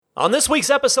On this week's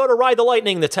episode of Ride the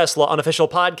Lightning, the Tesla unofficial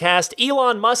podcast,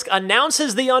 Elon Musk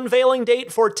announces the unveiling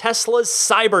date for Tesla's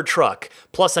Cybertruck,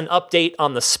 plus an update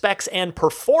on the specs and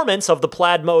performance of the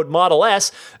Plaid Mode Model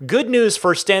S, good news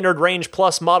for Standard Range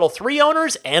Plus Model 3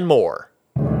 owners, and more.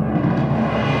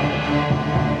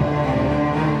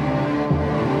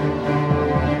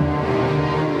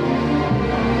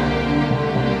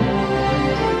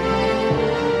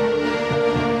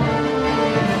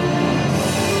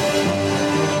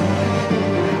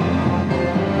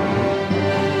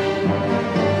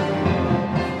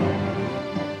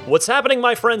 What's happening,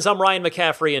 my friends? I'm Ryan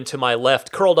McCaffrey, and to my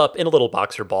left, curled up in a little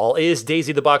boxer ball, is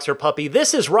Daisy the Boxer Puppy.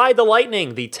 This is Ride the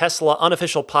Lightning, the Tesla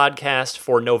unofficial podcast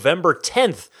for November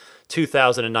 10th,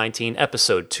 2019,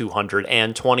 episode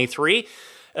 223.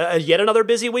 Yet another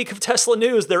busy week of Tesla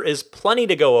news. There is plenty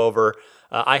to go over.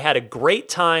 I had a great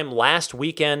time last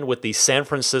weekend with the San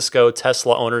Francisco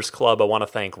Tesla Owners Club. I want to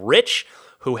thank Rich,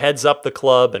 who heads up the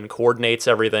club and coordinates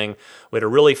everything. We had a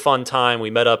really fun time.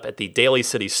 We met up at the Daly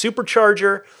City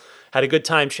Supercharger, had a good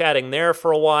time chatting there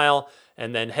for a while,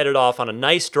 and then headed off on a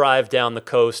nice drive down the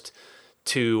coast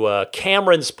to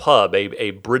Cameron's Pub,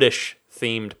 a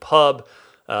British-themed pub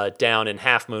down in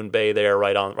Half Moon Bay there,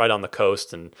 right on the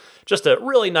coast, and just a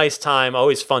really nice time.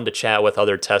 Always fun to chat with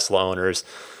other Tesla owners.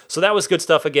 So that was good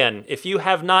stuff. Again, if you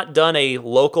have not done a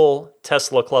local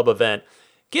Tesla Club event,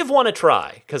 give one a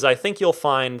try, because I think you'll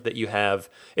find that you have.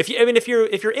 If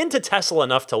you're into Tesla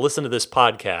enough to listen to this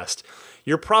podcast,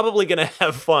 you're probably going to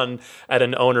have fun at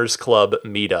an owners club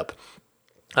meetup.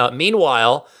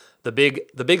 Meanwhile, the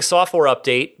big software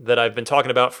update that I've been talking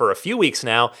about for a few weeks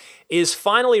now is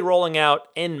finally rolling out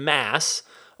en masse.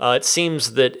 It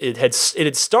seems that it had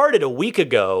started a week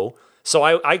ago. So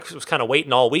I was kind of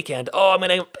waiting all weekend. Oh,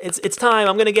 it's time.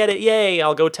 I'm gonna get it. Yay!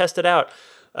 I'll go test it out.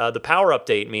 The power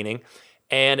update, meaning.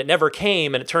 And it never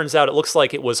came, and it turns out it looks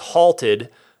like it was halted.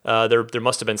 There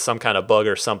must have been some kind of bug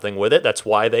or something with it. That's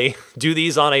why they do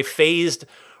these on a phased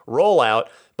rollout.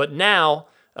 But now,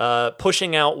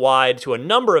 pushing out wide to a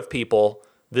number of people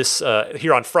this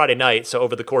here on Friday night. So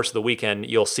over the course of the weekend,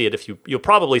 you'll see it you'll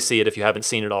probably see it if you haven't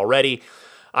seen it already.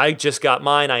 I just got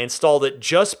mine. I installed it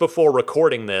just before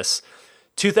recording this,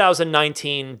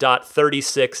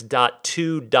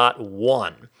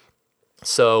 2019.36.2.1.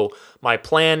 So my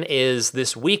plan is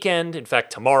this weekend, in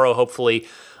fact, tomorrow, hopefully,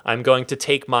 I'm going to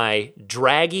take my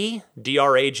Draggy,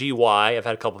 D-R-A-G-Y. I've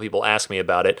had a couple people ask me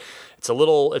about it. It's a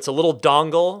little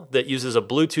dongle that uses a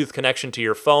Bluetooth connection to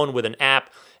your phone with an app,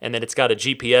 and then it's got a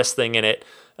GPS thing in it.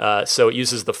 So it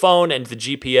uses the phone and the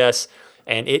GPS,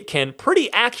 and it can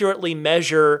pretty accurately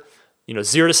measure,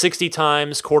 0 to 60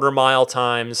 times, quarter mile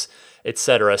times,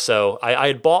 etc. So I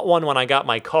had bought one when I got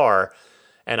my car,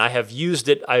 and I have used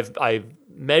it. I've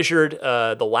measured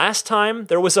the last time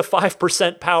there was a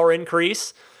 5% power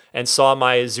increase and saw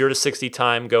my 0 to 60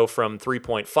 time go from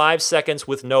 3.5 seconds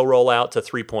with no rollout to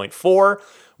 3.4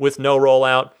 with no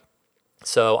rollout.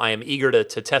 So I am eager to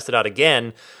test it out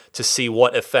again to see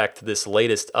what effect this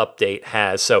latest update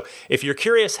has. So if you're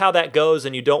curious how that goes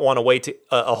and you don't want to wait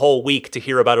a whole week to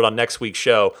hear about it on next week's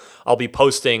show, I'll be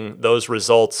posting those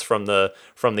results from the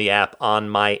app on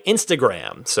my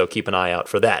Instagram. So keep an eye out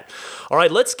for that. All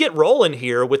right, let's get rolling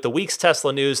here with the week's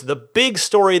Tesla news. The big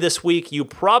story this week, you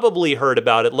probably heard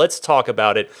about it. Let's talk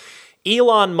about it.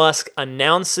 Elon Musk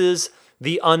announces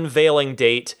the unveiling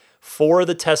date for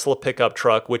the Tesla pickup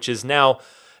truck, which is now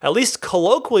at least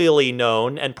colloquially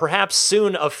known, and perhaps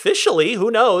soon officially, who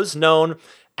knows, known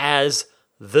as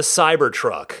the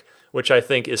Cybertruck, which I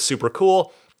think is super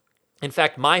cool. In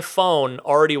fact, my phone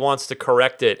already wants to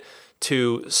correct it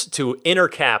to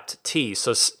intercapped T.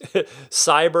 So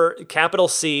cyber, capital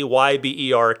C,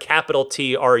 Y-B-E-R, capital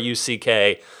T,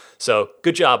 R-U-C-K. So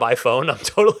good job, iPhone. I'm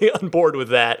totally on board with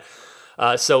that.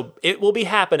 So it will be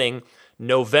happening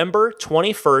November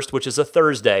 21st, which is a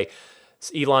Thursday.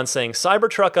 Elon saying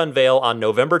Cybertruck unveil on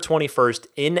November 21st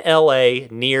in LA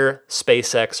near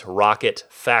SpaceX rocket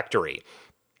factory.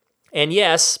 And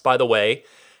yes, by the way,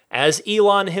 as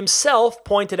Elon himself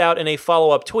pointed out in a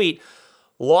follow-up tweet,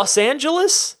 Los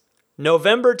Angeles,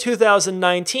 November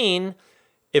 2019,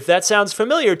 if that sounds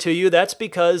familiar to you, that's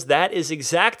because that is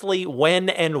exactly when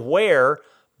and where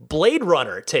Blade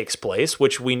Runner takes place,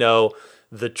 which we know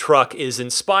the truck is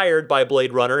inspired by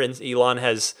Blade Runner, and Elon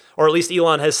has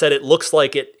said it looks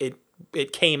like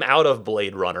it came out of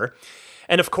Blade Runner.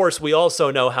 And of course, we also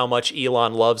know how much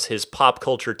Elon loves his pop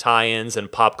culture tie-ins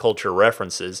and pop culture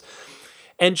references.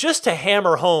 And just to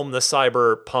hammer home the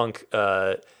cyberpunk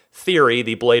theory,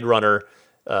 the Blade Runner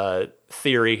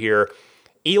theory here,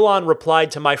 Elon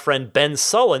replied to my friend Ben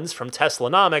Sullins from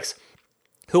Teslanomics,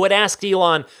 who had asked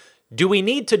Elon, do we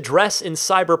need to dress in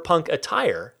cyberpunk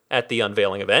attire at the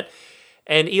unveiling event?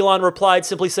 And Elon replied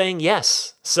simply saying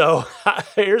yes. So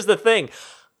here's the thing.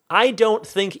 I don't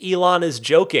think Elon is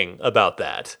joking about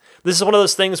that. This is one of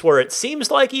those things where it seems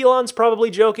like Elon's probably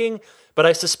joking, but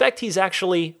I suspect he's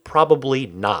actually probably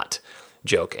not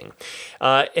joking.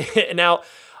 Now,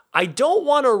 I don't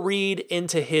want to read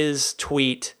into his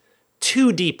tweet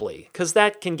too deeply because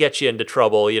that can get you into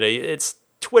trouble.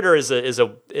 Twitter is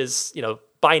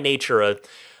by nature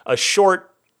a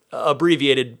short,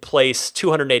 abbreviated place,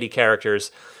 280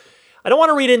 characters. I don't want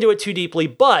to read into it too deeply,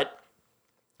 but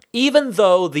even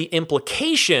though the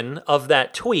implication of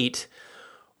that tweet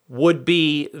would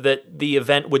be that the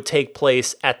event would take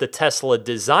place at the Tesla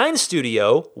design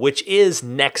studio, which is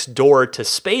next door to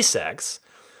SpaceX,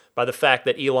 by the fact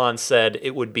that Elon said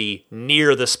it would be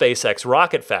near the SpaceX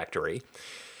rocket factory,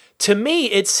 to me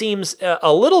it seems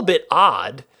a little bit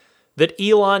odd that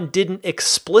Elon didn't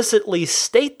explicitly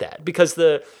state that, because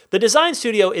the design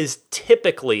studio is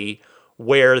typically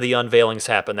where the unveilings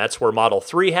happen. That's where Model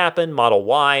 3 happened, Model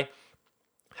Y.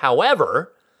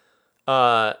 However,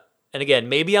 and again,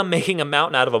 maybe I'm making a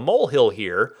mountain out of a molehill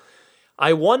here,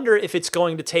 I wonder if it's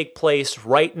going to take place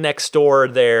right next door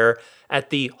there at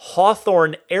the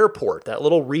Hawthorne Airport, that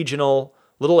little regional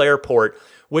little airport,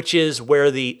 which is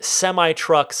where the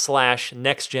semi-truck /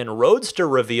 next-gen Roadster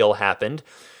reveal happened.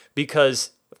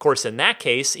 Because, of course, in that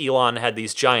case, Elon had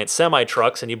these giant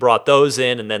semi-trucks, and he brought those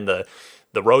in, and then the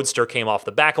Roadster came off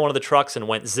the back of one of the trucks and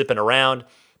went zipping around.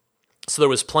 So there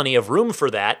was plenty of room for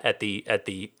that at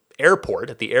the airport,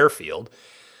 at the airfield.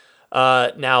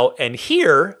 Now, and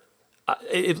here,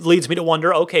 it leads me to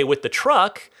wonder, okay, with the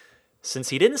truck, since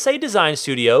he didn't say design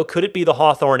studio, could it be the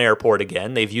Hawthorne Airport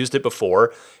again? They've used it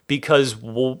before, because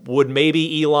would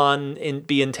maybe Elon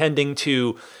be intending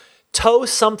to tow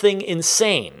something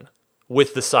insane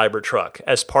with the Cybertruck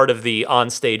as part of the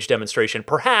onstage demonstration?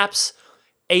 Perhaps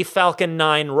a Falcon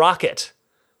 9 rocket,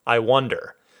 I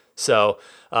wonder. So,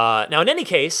 now in any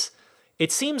case,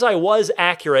 it seems I was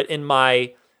accurate in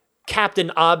my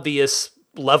Captain Obvious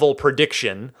level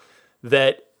prediction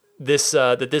that this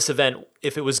event,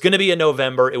 if it was going to be in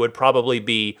November, it would probably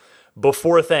be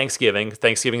before Thanksgiving.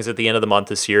 Thanksgiving is at the end of the month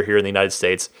this year here in the United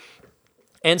States.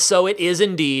 And so it is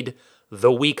indeed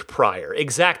the week prior,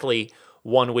 exactly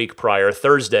 1 week prior,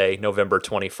 Thursday, November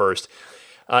 21st.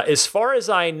 As far as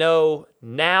I know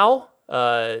now,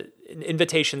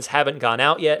 invitations haven't gone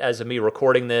out yet as of me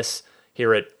recording this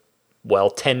here at,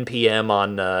 10 p.m.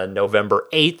 on November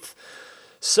 8th.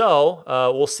 So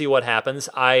we'll see what happens.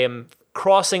 I am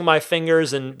crossing my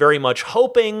fingers and very much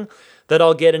hoping that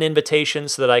I'll get an invitation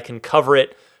so that I can cover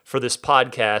it for this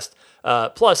podcast.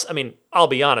 Plus, I mean, I'll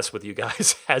be honest with you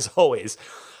guys, as always,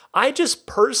 I just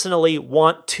personally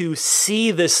want to see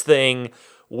this thing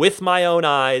with my own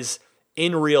eyes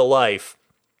in real life,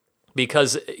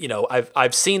 because,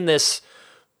 I've seen this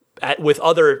with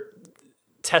other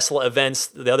Tesla events,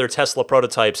 the other Tesla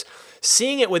prototypes.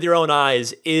 Seeing it with your own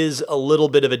eyes is a little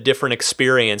bit of a different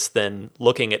experience than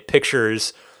looking at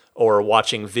pictures or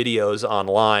watching videos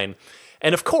online.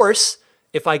 And of course,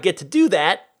 if I get to do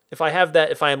that, if I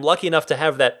am lucky enough to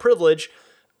have that privilege,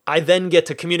 I then get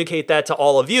to communicate that to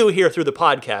all of you here through the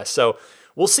podcast. So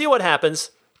we'll see what happens.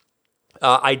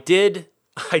 I did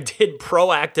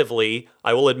proactively,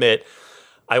 I will admit,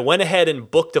 I went ahead and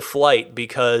booked a flight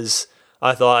because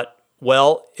I thought,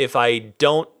 well, if I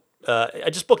don't, I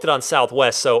just booked it on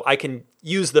Southwest, so I can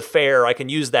use the fare, I can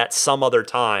use that some other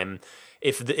time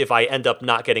if I end up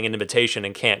not getting an invitation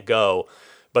and can't go.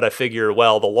 But I figure,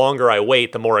 well, the longer I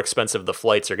wait, the more expensive the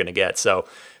flights are going to get. So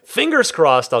fingers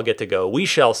crossed I'll get to go. We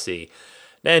shall see.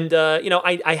 And,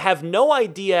 I have no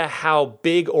idea how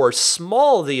big or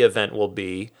small the event will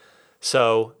be.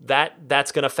 So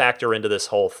that's going to factor into this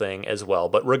whole thing as well.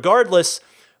 But regardless,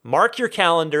 mark your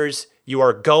calendars. You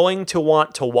are going to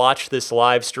want to watch this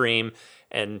live stream.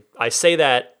 And I say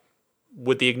that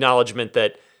with the acknowledgement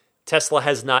that Tesla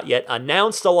has not yet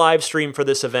announced a live stream for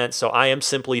this event. So I am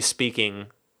simply speaking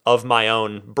of my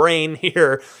own brain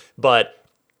here. But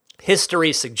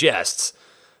history suggests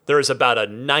there is about a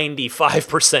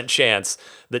 95% chance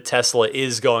that Tesla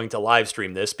is going to live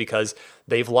stream this, because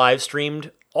they've live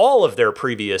streamed all of their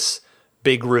previous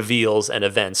big reveals and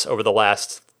events over the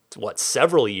last,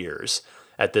 several years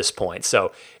at this point.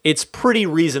 So it's pretty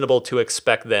reasonable to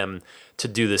expect them to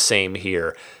do the same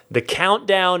here. The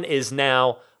countdown is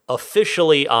now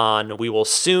officially on. We will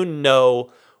soon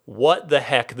know what the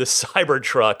heck the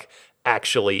Cybertruck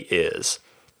actually is.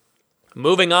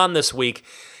 Moving on this week,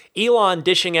 Elon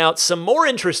dishing out some more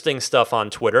interesting stuff on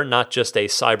Twitter, not just a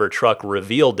Cybertruck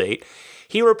reveal date.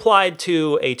 he replied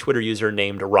to a Twitter user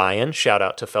named Ryan. Shout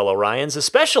out to fellow Ryans,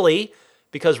 especially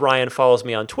because Ryan follows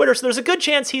me on Twitter. So there's a good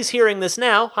chance he's hearing this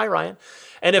now. Hi, Ryan.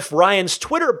 And if Ryan's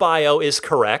Twitter bio is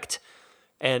correct,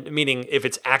 and meaning if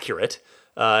it's accurate,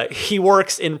 he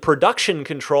works in production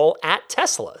control at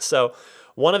Tesla. So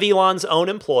one of Elon's own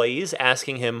employees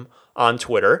asking him on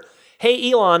Twitter,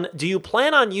 "Hey Elon, do you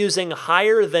plan on using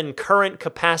higher than current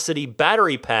capacity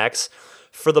battery packs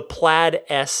for the Plaid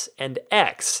S and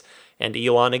X?" And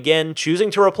Elon again choosing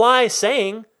to reply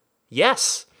saying,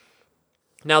 yes.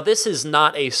 Now this is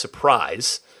not a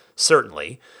surprise,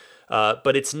 certainly,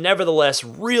 but it's nevertheless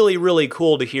really, really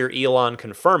cool to hear Elon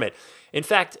confirm it. In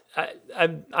fact,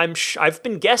 I've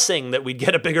been guessing that we'd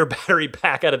get a bigger battery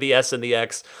pack out of the S and the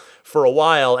X for a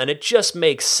while, and it just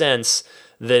makes sense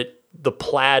that the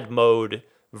Plaid mode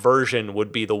version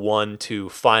would be the one to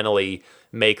finally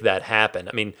make that happen.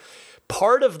 I mean,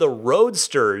 part of the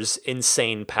Roadster's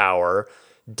insane power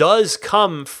does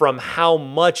come from how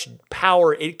much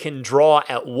power it can draw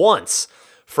at once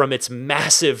from its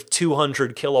massive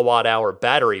 200 kilowatt hour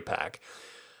battery pack.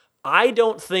 I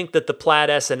don't think that the Plaid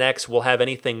S and X will have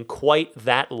anything quite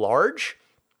that large.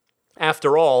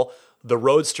 After all, the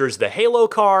Roadster's the halo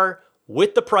car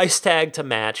with the price tag to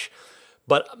match,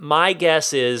 but my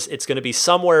guess is it's going to be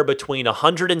somewhere between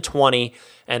 120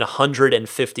 and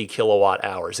 150 kilowatt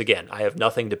hours. Again, I have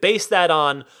nothing to base that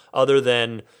on other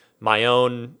than my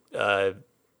own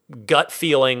gut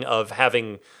feeling of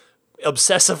having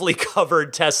obsessively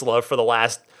covered Tesla for the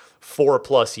last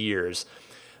 4+ years.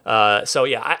 So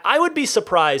yeah, I would be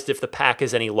surprised if the pack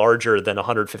is any larger than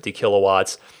 150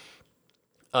 kilowatts.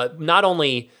 Not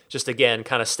only just, again,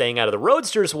 kind of staying out of the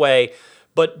Roadster's way,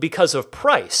 but because of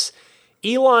price.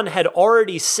 Elon had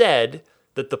already said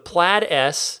that the Plaid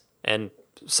S and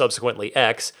subsequently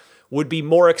X would be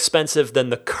more expensive than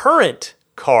the current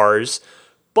cars,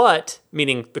 but,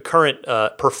 meaning the current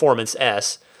Performance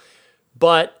S,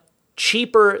 but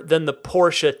cheaper than the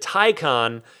Porsche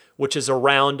Taycan, which is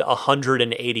around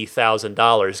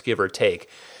 $180,000, give or take.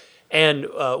 And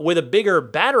with a bigger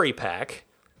battery pack,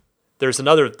 there's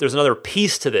another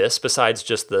piece to this besides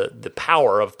just the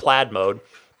power of Plaid mode.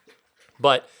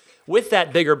 But with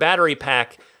that bigger battery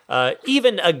pack,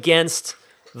 even against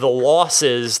the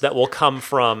losses that will come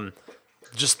from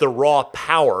just the raw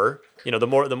power,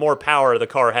 the more power the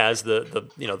car has, the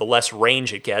less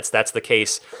range it gets. That's the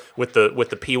case with the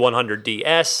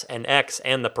P100DS and X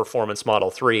and the Performance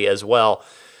Model 3 as well.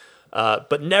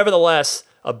 But nevertheless,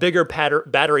 a bigger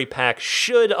battery pack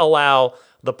should allow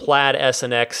the Plaid S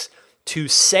and X to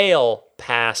sail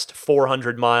past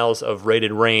 400 miles of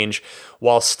rated range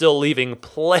while still leaving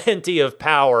plenty of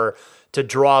power to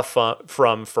draw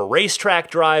from for racetrack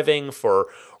driving, for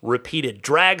repeated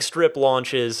drag strip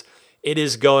launches. It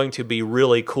is going to be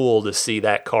really cool to see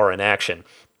that car in action.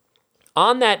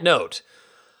 On that note,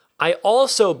 I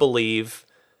also believe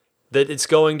that it's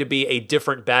going to be a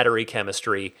different battery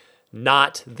chemistry,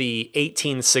 not the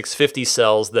 18650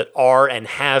 cells that are and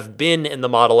have been in the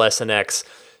Model S and X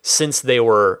since they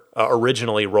were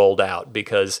originally rolled out,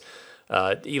 because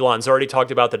Elon's already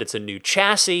talked about that it's a new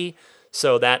chassis,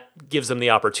 so that gives them the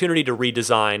opportunity to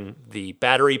redesign the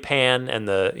battery pan and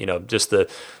the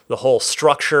whole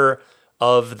structure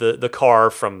of the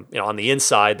car from on the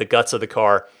inside, the guts of the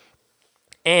car.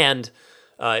 And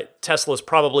Tesla's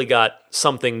probably got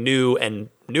something new and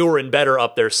newer and better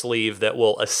up their sleeve that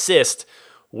will assist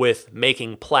with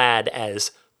making Plaid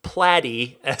as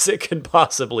plaid-y as it can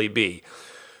possibly be.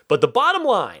 But the bottom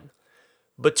line,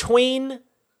 between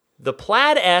the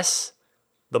Plaid S,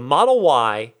 the Model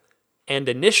Y, and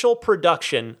initial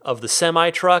production of the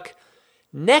semi-truck,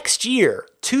 next year,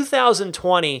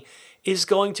 2020, is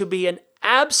going to be an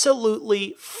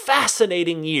absolutely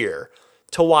fascinating year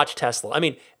to watch Tesla. I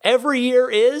mean, every year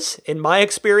is, in my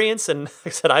experience, and like I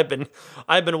said,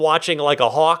 I've been watching like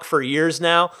a hawk for years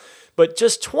now, but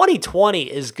just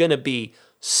 2020 is going to be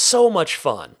so much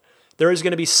fun. There is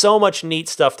going to be so much neat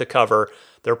stuff to cover.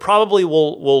 There probably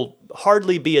will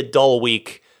hardly be a dull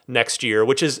week next year,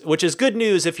 which is good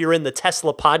news if you're in the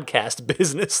Tesla podcast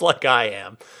business like I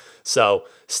am. So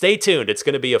stay tuned. It's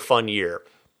going to be a fun year.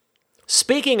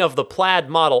 Speaking of the Plaid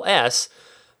Model S,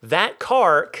 that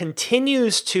car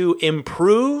continues to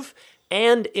improve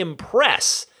and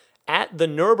impress at the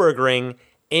Nürburgring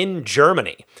in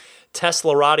Germany.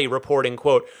 Teslarati reporting,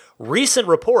 quote, "Recent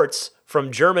reports from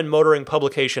German motoring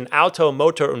publication Auto,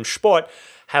 Motor und Sport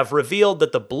have revealed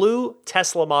that the blue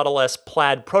Tesla Model S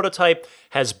Plaid prototype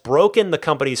has broken the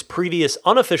company's previous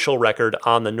unofficial record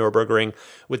on the Nürburgring,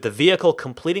 with the vehicle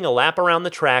completing a lap around the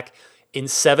track in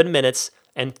 7 minutes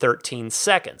and 13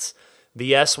 seconds.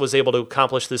 The S was able to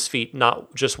accomplish this feat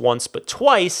not just once, but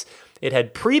twice. It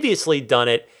had previously done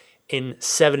it in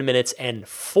 7 minutes and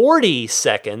 40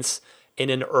 seconds in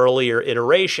an earlier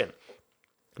iteration.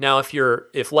 Now,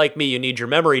 if like me, you need your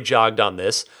memory jogged on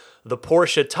this, the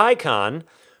Porsche Taycan,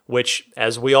 which,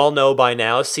 as we all know by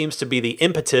now, seems to be the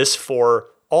impetus for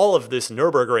all of this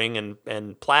Nürburgring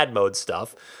and plaid mode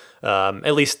stuff,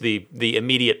 at least the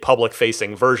immediate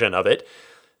public-facing version of it.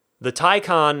 The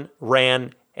Taycan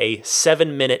ran a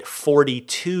 7 minute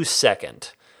 42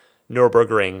 second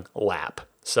Nürburgring lap.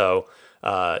 So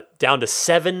down to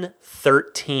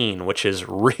 7:13, which is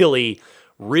really,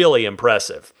 really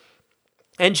impressive.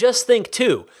 And just think,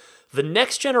 too, the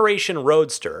next generation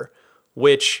Roadster,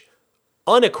 which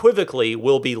unequivocally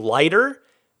will be lighter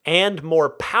and more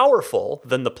powerful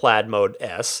than the Plaid Mode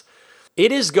S,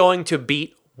 it is going to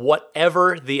beat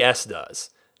whatever the S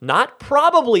does. Not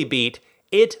probably beat,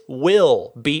 it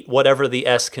will beat whatever the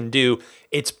S can do.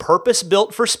 It's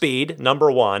purpose-built for speed, number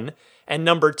one. And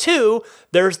number two,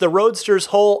 there's the Roadster's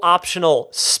whole optional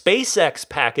SpaceX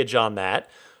package on that,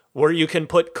 where you can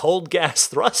put cold gas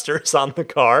thrusters on the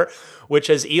car, which,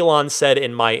 as Elon said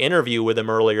in my interview with him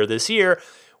earlier this year,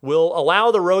 will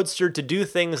allow the Roadster to do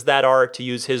things that are, to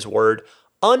use his word,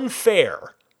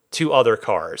 unfair to other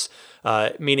cars.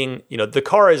 Meaning, the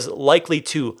car is likely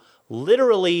to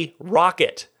literally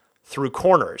rocket through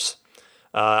corners.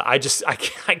 I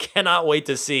cannot wait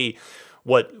to see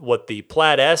what the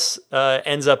Plaid S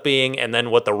ends up being, and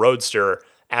then what the Roadster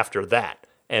after that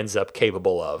ends up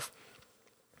capable of.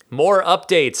 More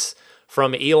updates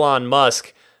from Elon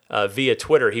Musk via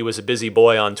Twitter. He was a busy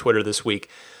boy on Twitter this week.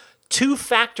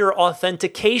 Two-factor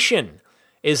authentication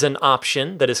is an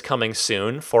option that is coming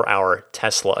soon for our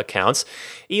Tesla accounts.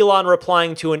 Elon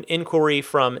replying to an inquiry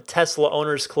from Tesla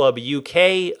Owners Club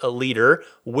UK leader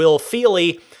Will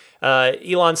Feely.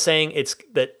 Elon saying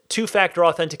that two-factor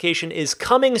authentication is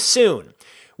coming soon.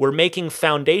 We're making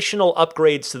foundational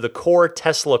upgrades to the core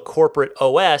Tesla corporate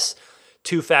OS.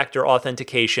 Two-factor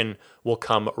authentication will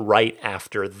come right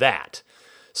after that.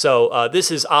 So this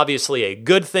is obviously a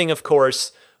good thing, of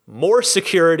course. More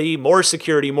security,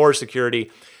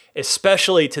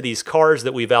 especially to these cars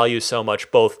that we value so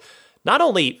much, both not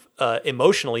only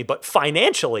emotionally, but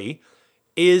financially,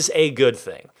 is a good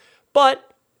thing.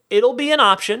 But it'll be an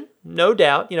option, no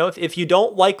doubt. If you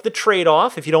don't like the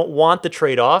trade-off, if you don't want the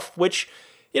trade-off, which,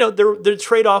 the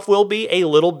trade-off will be a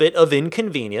little bit of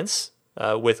inconvenience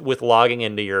with logging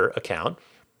into your account.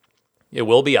 It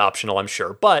will be optional, I'm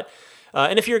sure. But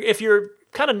and if you're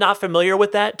kind of not familiar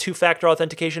with that two-factor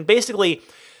authentication, basically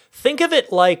think of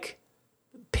it like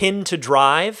pin to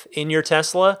drive in your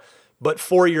Tesla, but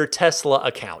for your Tesla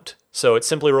account. So it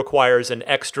simply requires an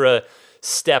extra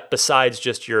step besides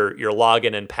just your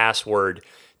login and password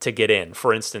to get in.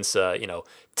 For instance,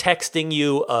 texting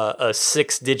you a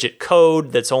 6-digit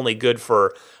code that's only good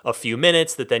for a few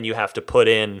minutes that then you have to put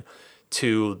in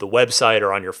to the website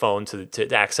or on your phone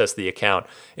to access the account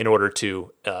in order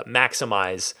to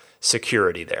maximize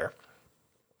security there.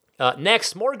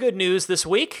 Next, more good news this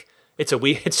week.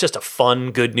 It's just a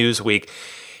fun good news week.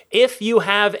 If you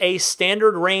have a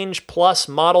Standard Range Plus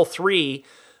Model 3,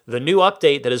 the new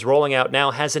update that is rolling out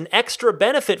now has an extra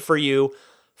benefit for you: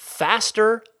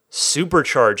 faster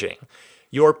supercharging.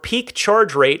 Your peak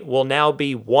charge rate will now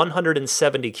be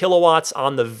 170 kilowatts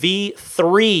on the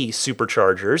V3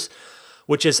 superchargers,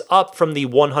 which is up from the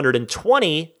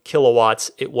 120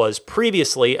 kilowatts it was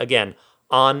previously, again,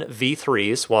 on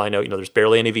V3s. Well, I know, there's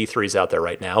barely any V3s out there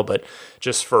right now, but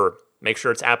just make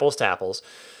sure it's apples to apples.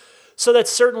 So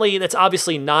that's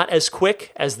obviously not as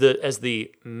quick as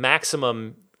the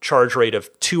maximum charge rate of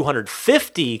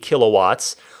 250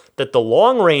 kilowatts that the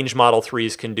long-range Model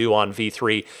 3s can do on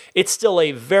V3. It's still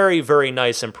a very, very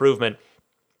nice improvement.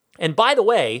 And by the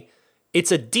way,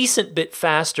 it's a decent bit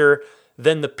faster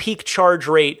than the peak charge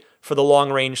rate for the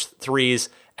long-range 3s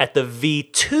at the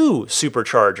V2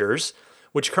 superchargers,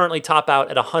 which currently top out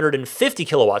at 150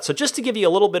 kilowatts. So just to give you a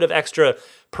little bit of extra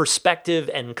perspective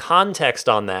and context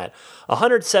on that,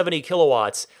 170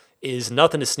 kilowatts is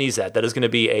nothing to sneeze at. That is going to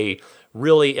be a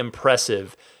really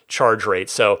impressive charge rate.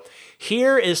 So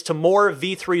here is to more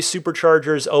V3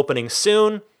 superchargers opening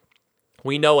soon.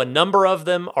 We know a number of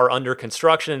them are under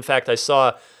construction. In fact, I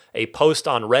saw a post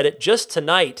on Reddit just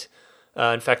tonight.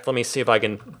 In fact, let me see if I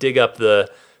can dig up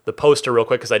the poster real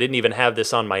quick, because I didn't even have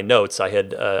this on my notes. I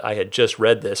had just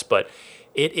read this, but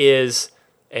it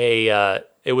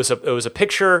was a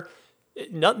picture.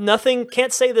 Nothing,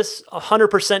 can't say this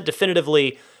 100%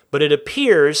 definitively, but it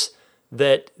appears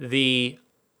that the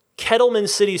Kettleman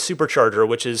City Supercharger,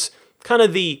 which is kind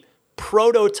of the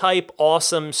prototype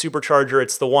awesome supercharger.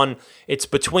 It's the one, it's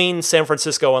between San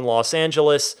Francisco and Los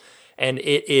Angeles, and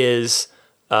it is,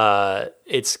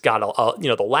 it's got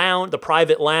the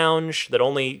private lounge that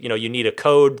only, you need a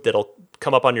code that'll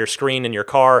come up on your screen in your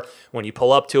car when you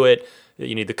pull up to it.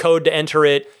 You need the code to enter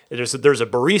it. There's a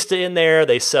barista in there.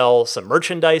 They sell some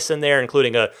merchandise in there,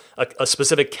 including a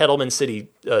specific Kettleman City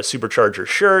supercharger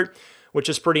shirt, which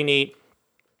is pretty neat.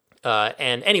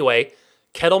 And anyway,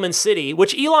 Kettleman City,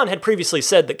 which Elon had previously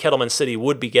said that Kettleman City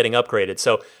would be getting upgraded.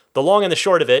 So the long and the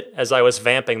short of it, as I was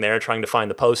vamping there trying to find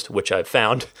the post, which I've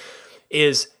found,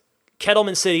 is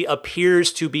Kettleman City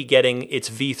appears to be getting its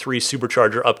V3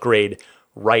 supercharger upgrade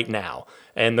right now.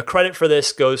 And the credit for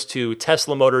this goes to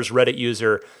Tesla Motors Reddit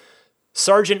user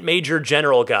Sergeant Major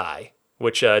General Guy,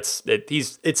 which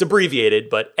it's abbreviated,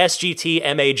 but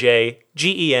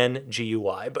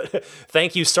SGTMAJGENGUY. But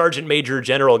thank you, Sergeant Major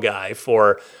General Guy,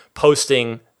 for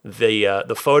posting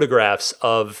the photographs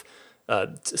of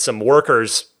some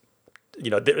workers.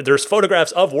 There's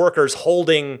photographs of workers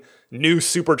holding new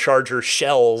supercharger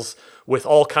shells with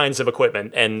all kinds of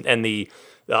equipment, and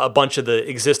a bunch of the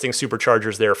existing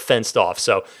superchargers there fenced off.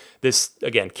 So this,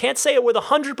 again, can't say it with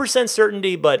 100%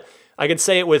 certainty, but I can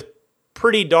say it with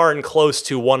pretty darn close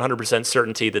to 100%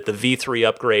 certainty that the V3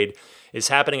 upgrade is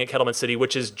happening at Kettleman City,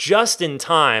 which is just in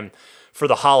time for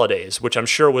the holidays, which I'm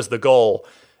sure was the goal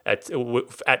at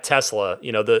Tesla.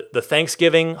 The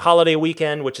Thanksgiving holiday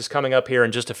weekend, which is coming up here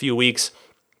in just a few weeks.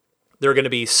 There are going to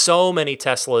be so many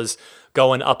Teslas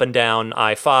going up and down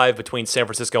I-5 between San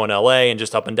Francisco and LA and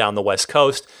just up and down the West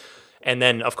Coast. And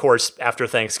then, of course, after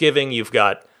Thanksgiving, you've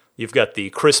got the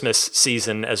Christmas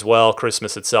season as well,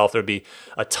 Christmas itself. There'd be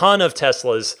a ton of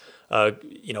Teslas,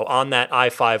 on that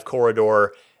I-5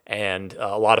 corridor, and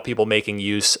a lot of people making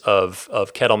use of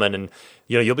Kettleman. And,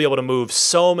 you'll be able to move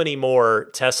so many more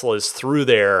Teslas through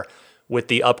there with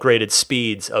the upgraded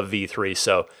speeds of V3.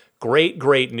 So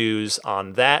great news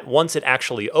on that. Once it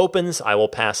actually opens, I will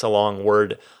pass along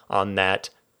word on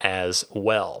that as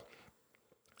well.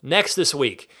 Next this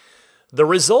week, the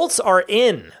results are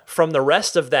in from the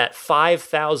rest of that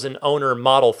 5,000 owner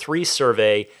Model 3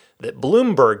 survey that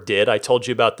Bloomberg did. I told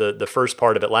you about the first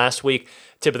part of it last week.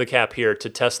 Tip of the cap here to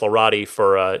Teslarati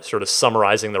for sort of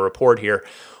summarizing the report here.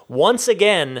 Once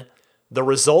again, the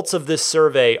results of this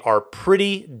survey are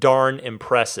pretty darn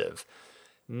impressive.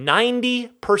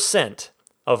 90%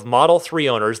 of Model 3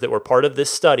 owners that were part of this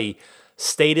study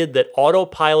stated that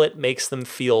autopilot makes them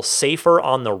feel safer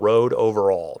on the road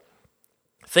overall.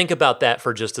 Think about that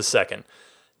for just a second.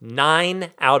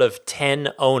 9 out of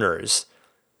 10 owners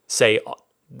say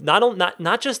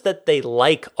not just that they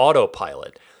like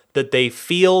autopilot, that they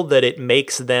feel that it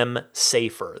makes them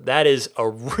safer. That is a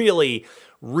really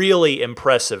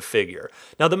impressive figure.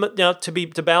 Now,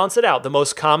 to balance it out, the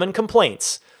most common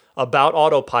complaints about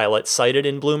autopilot cited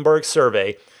in Bloomberg's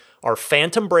survey are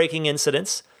phantom braking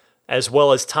incidents, as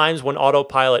well as times when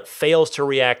autopilot fails to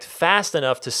react fast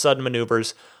enough to sudden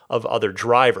maneuvers of other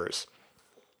drivers.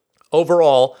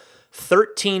 Overall,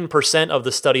 13% of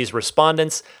the study's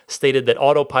respondents stated that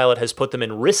autopilot has put them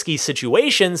in risky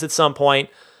situations at some point,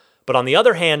 but on the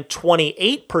other hand,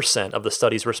 28% of the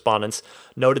study's respondents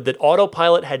noted that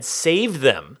autopilot had saved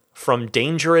them from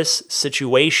dangerous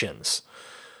situations.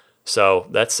 So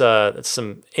that's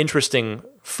some interesting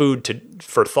food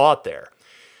for thought there.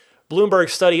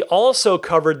 Bloomberg's study also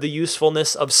covered the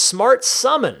usefulness of Smart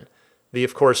Summon, the,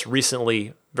 of course,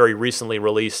 very recently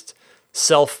released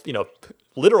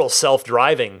literal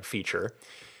self-driving feature.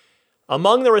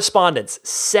 Among the respondents,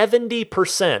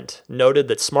 70% noted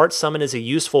that Smart Summon is a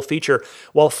useful feature,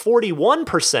 while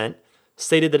 41%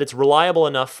 stated that it's reliable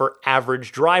enough for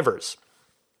average drivers.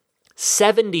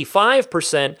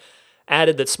 75%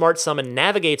 added that Smart Summon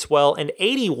navigates well, and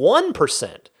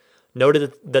 81%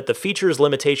 noted that the feature's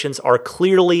limitations are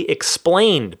clearly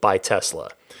explained by Tesla.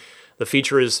 The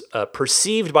feature is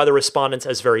perceived by the respondents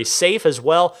as very safe as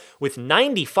well, with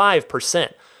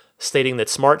 95% stating that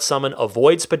Smart Summon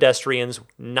avoids pedestrians,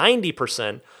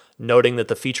 90% noting that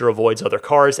the feature avoids other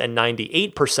cars, and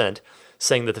 98%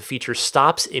 saying that the feature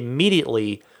stops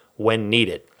immediately when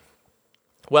needed.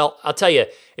 Well, I'll tell you,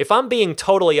 if I'm being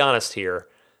totally honest here,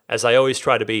 as I always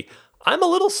try to be, I'm a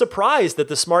little surprised that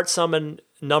the Smart Summon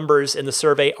numbers in the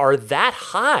survey are that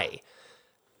high,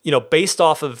 based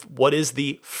off of what is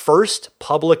the first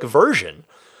public version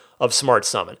of Smart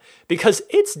Summon, because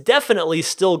it's definitely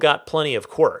still got plenty of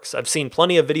quirks. I've seen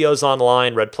plenty of videos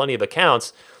online, read plenty of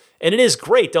accounts, and it is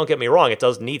great, don't get me wrong, it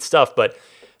does neat stuff, but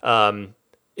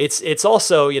it's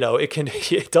also,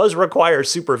 it does require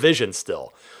supervision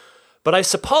still. But I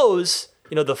suppose,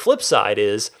 the flip side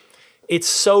is it's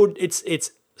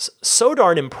so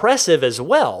darn impressive as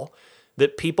well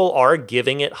that people are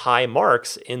giving it high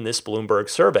marks in this Bloomberg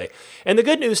survey. And the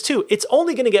good news, too, it's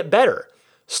only going to get better,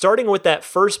 starting with that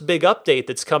first big update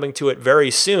that's coming to it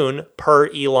very soon, per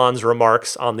Elon's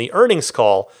remarks on the earnings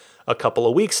call a couple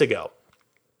of weeks ago.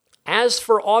 As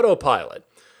for autopilot,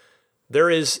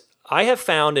 I have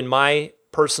found in my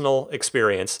personal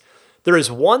experience, there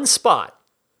is one spot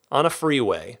on a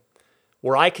freeway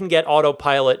where I can get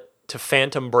autopilot to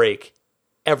phantom brake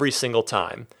every single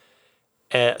time.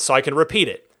 So I can repeat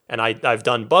it. And I've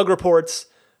done bug reports.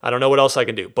 I don't know what else I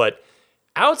can do. But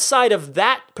outside of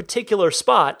that particular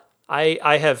spot,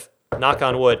 I have, knock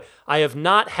on wood, I have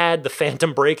not had the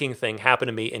phantom braking thing happen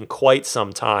to me in quite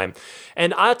some time.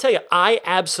 And I'll tell you, I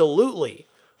absolutely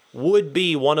would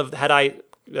be had I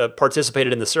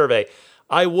participated in the survey,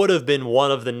 I would have been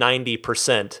one of the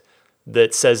 90%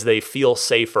 that says they feel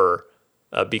safer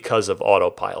because of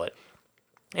autopilot.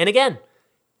 And again,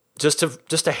 just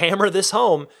to hammer this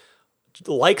home,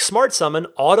 like Smart Summon,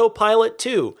 Autopilot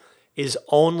 2 is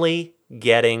only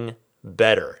getting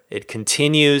better. It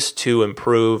continues to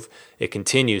improve. It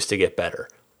continues to get better.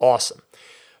 Awesome.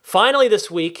 Finally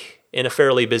this week, in a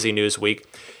fairly busy news week,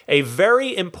 a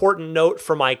very important note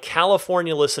for my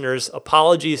California listeners.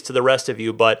 Apologies to the rest of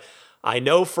you, but I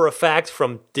know for a fact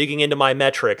from digging into my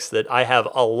metrics that I have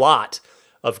a lot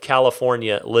of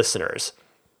California listeners.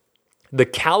 The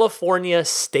California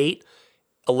State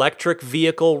Electric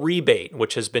Vehicle Rebate,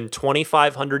 which has been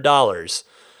 $2,500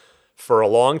 for a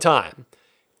long time,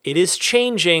 it is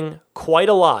changing quite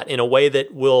a lot in a way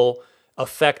that will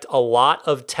affect a lot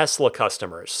of Tesla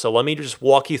customers. So let me just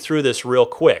walk you through this real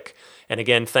quick. And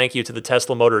again, thank you to the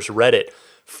Tesla Motors Reddit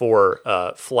for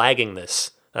flagging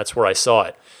this. That's where I saw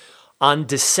it. On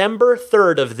December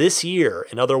 3rd of this year,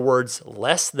 in other words,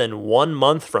 less than 1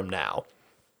 month from now,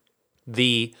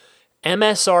 the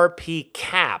MSRP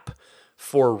cap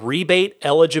for rebate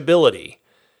eligibility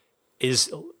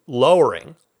is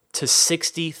lowering to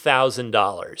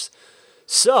 $60,000.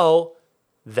 So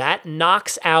that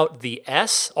knocks out the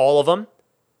S, all of them,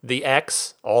 the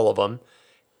X, all of them,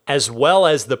 as well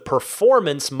as the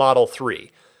Performance Model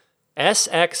 3.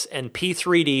 SX and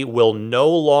P3D will no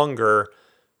longer,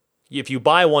 if you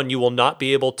buy one, you will not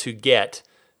be able to get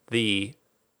the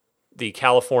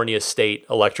California State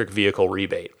Electric Vehicle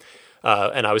Rebate.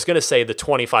 And I was going to say the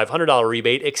 $2,500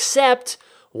 rebate, except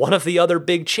one of the other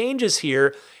big changes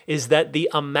here is that the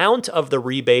amount of the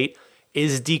rebate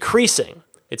is decreasing.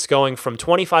 It's going from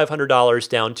 $2,500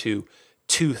 down to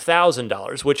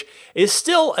 $2,000, which is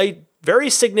still a very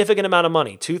significant amount of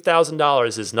money.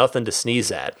 $2,000 is nothing to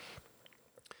sneeze at.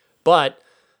 But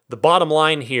the bottom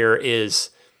line here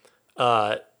is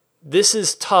this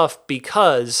is tough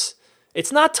because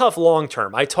it's not tough long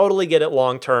term. I totally get it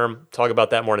long term. Talk about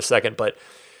that more in a second. But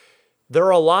there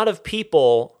are a lot of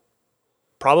people,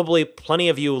 probably plenty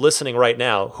of you listening right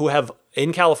now, who have,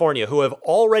 in California, who have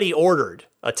already ordered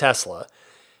a Tesla,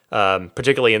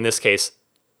 particularly in this case,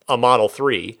 a Model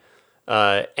 3.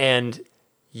 And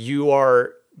you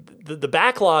are, the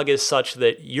backlog is such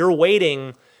that you're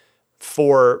waiting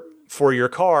for your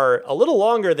car a little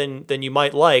longer than you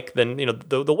might like.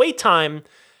 The wait time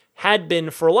had been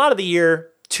for a lot of the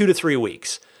year 2 to 3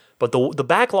 weeks, but the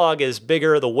backlog is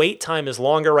bigger. The wait time is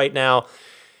longer right now.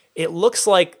 It looks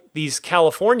like these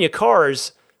California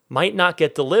cars might not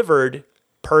get delivered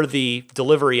per the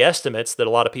delivery estimates that a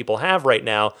lot of people have right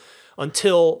now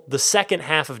until the second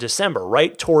half of December,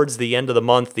 right towards the end of the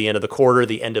month, the end of the quarter,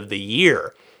 the end of the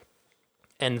year.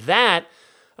 And that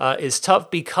is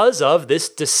tough because of this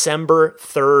December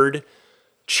 3rd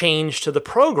change to the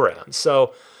program.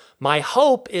 So my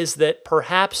hope is that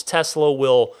perhaps Tesla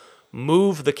will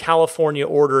move the California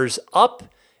orders up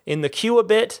in the queue a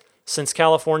bit, since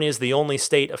California is the only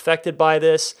state affected by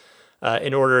this,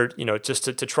 in order, just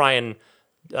to try and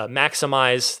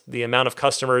maximize the amount of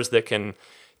customers that can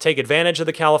take advantage of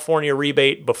the California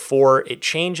rebate before it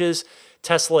changes.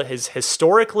 Tesla has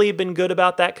historically been good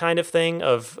about that kind of thing,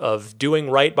 of doing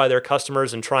right by their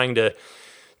customers and trying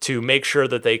to make sure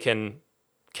that they can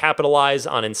capitalize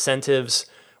on incentives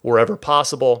wherever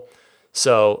possible.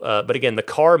 So, but again, the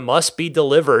car must be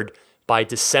delivered by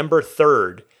December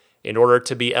 3rd in order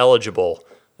to be eligible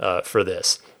for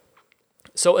this.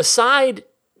 So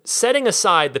setting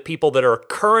aside the people that are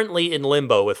currently in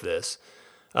limbo with this,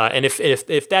 and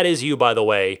if that is you, by the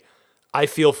way, I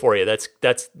feel for you.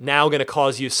 That's now going to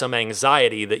cause you some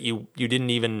anxiety that you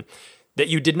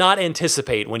did not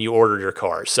anticipate when you ordered your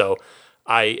car. So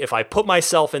if I put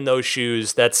myself in those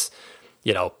shoes, that's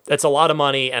a lot of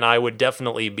money, and I would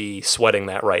definitely be sweating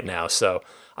that right now. So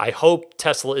I hope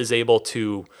Tesla is able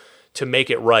to to make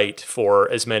it right for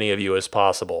as many of you as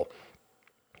possible.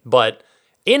 But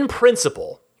in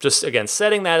principle, just again,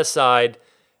 setting that aside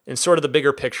in sort of the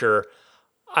bigger picture,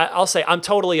 I'll say I'm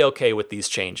totally okay with these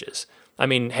changes. I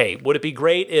mean, hey, would it be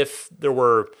great if there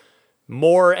were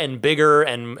more and bigger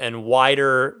and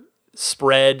wider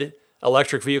spread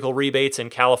electric vehicle rebates in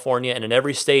California and in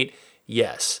every state?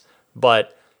 Yes.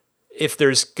 But if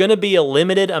there's going to be a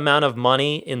limited amount of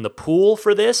money in the pool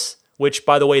for this, which,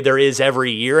 by the way, there is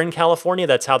every year in California,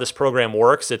 that's how this program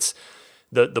works. It's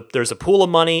there's a pool of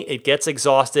money, it gets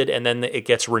exhausted, and then it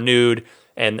gets renewed,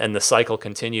 and the cycle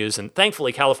continues. And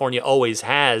thankfully, California always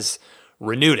has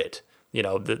renewed it. You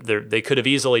know, they could have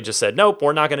easily just said, nope,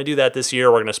 we're not going to do that this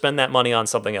year. We're going to spend that money on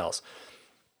something else.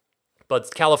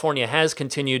 But California has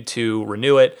continued to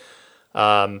renew it.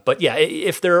 But yeah,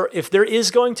 if there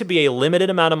is going to be a limited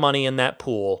amount of money in that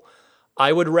pool,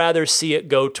 I would rather see it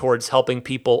go towards helping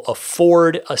people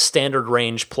afford a standard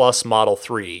range plus Model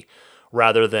 3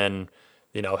 rather than,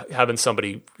 you know, having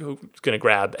somebody who's going to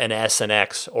grab an S and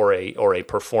X or a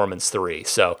Performance 3.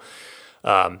 So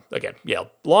again, yeah,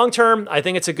 long term, I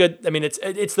think it's a good. I mean,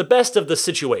 it's the best of the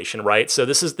situation, right? So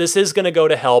this is going to go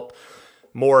to help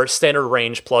more standard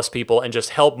range plus people and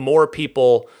just help more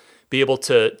people be able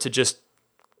to just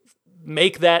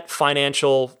make that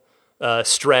financial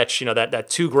stretch. You know, that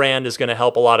 $2,000 is going to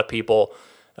help a lot of people,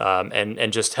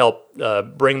 and just help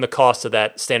bring the cost of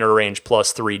that standard range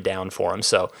plus 3 down for them.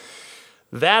 So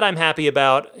that I'm happy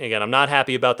about. Again, I'm not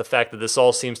happy about the fact that this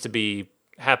all seems to be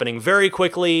happening very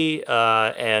quickly,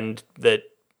 and that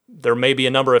there may be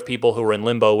a number of people who are in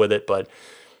limbo with it. But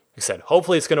like I said,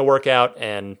 hopefully it's going to work out,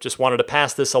 and just wanted to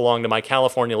pass this along to my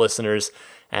California listeners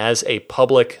as a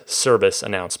public service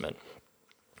announcement.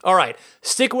 All right,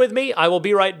 stick with me. I will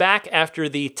be right back after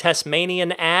the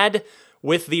Tasmanian ad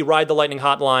with the Ride the Lightning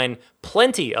hotline.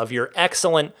 Plenty of your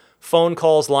excellent phone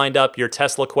calls lined up, your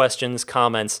Tesla questions,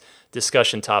 comments,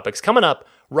 discussion topics coming up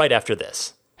right after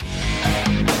this.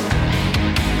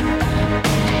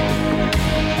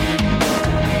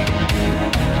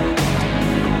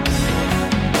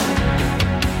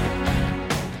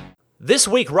 This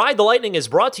week, Ride the Lightning is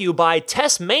brought to you by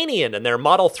Tasmanian and their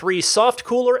Model 3 soft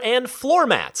cooler and floor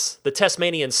mats. The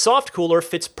Tasmanian soft cooler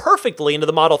fits perfectly into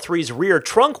the Model 3's rear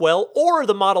trunk well or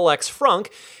the Model X frunk.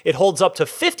 It holds up to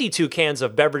 52 cans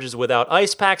of beverages without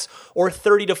ice packs or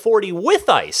 30 to 40 with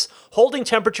ice, holding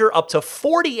temperature up to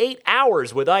 48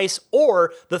 hours with ice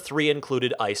or the 3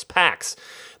 included ice packs.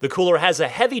 The cooler has a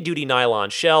heavy-duty nylon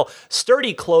shell,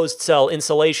 sturdy closed-cell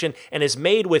insulation, and is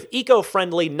made with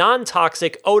eco-friendly,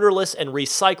 non-toxic, odorless, and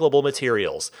recyclable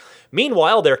materials.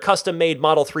 Meanwhile, their custom-made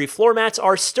Model 3 floor mats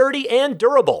are sturdy and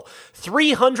durable,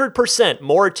 300%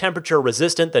 more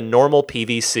temperature-resistant than normal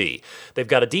PVC. They've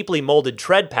got a deeply molded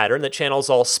tread pattern that channels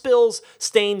all spills,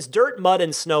 stains, dirt, mud,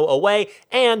 and snow away,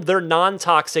 and they're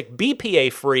non-toxic,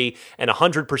 BPA-free, and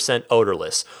 100%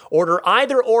 odorless. Order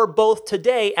either or both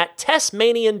today at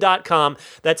Tasmanian.com.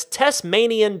 That's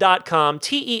Tasmanian.com,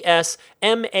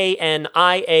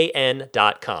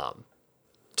 Tesmanian.com.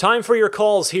 Time for your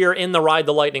calls here in the Ride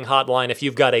the Lightning hotline. If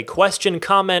you've got a question,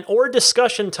 comment, or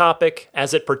discussion topic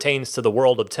as it pertains to the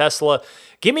world of Tesla,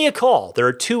 give me a call. There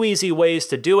are 2 easy ways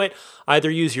to do it.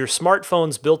 Either use your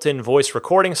smartphone's built-in voice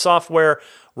recording software,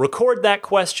 record that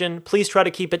question. Please try to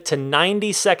keep it to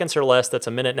 90 seconds or less. That's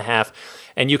a minute and a half.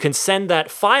 And you can send that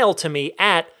file to me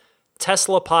at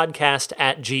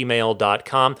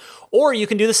teslapodcast@gmail.com. Or you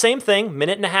can do the same thing,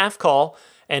 minute and a half call,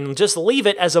 and just leave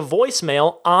it as a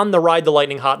voicemail on the Ride the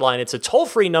Lightning hotline. It's a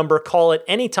toll-free number. Call it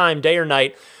anytime, day or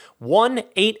night,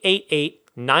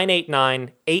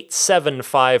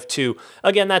 1-888-989-8752.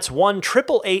 Again, that's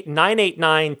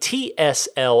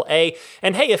 1-888-989-TSLA.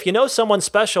 And hey, if you know someone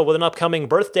special with an upcoming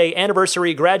birthday,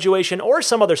 anniversary, graduation, or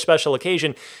some other special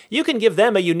occasion, you can give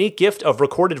them a unique gift of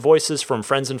recorded voices from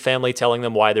friends and family telling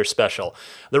them why they're special.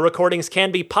 The recordings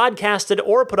can be podcasted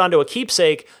or put onto a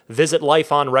keepsake. Visit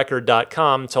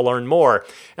lifeonrecord.com to learn more.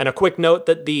 And a quick note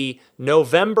that the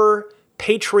November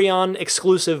Patreon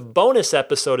exclusive bonus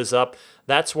episode is up.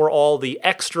 That's where all the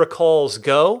extra calls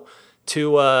go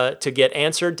to get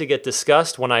answered, to get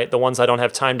discussed, the ones I don't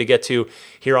have time to get to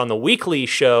here on the weekly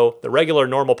show, the regular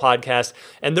normal podcast.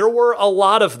 And there were a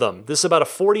lot of them. This is about a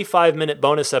 45-minute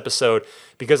bonus episode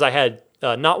because I had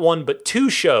not one but 2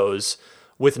 shows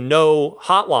with no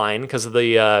hotline because of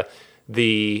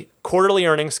the quarterly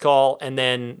earnings call and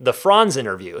then the Franz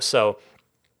interview. So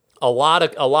a lot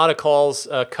of calls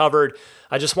covered.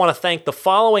 I just want to thank the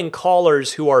following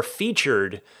callers who are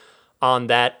featured on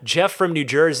that. Jeff from New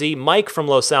Jersey, Mike from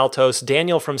Los Altos,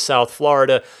 Daniel from South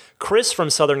Florida, Chris from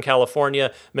Southern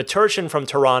California, Maturshan from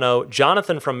Toronto,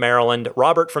 Jonathan from Maryland,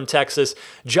 Robert from Texas,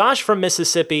 Josh from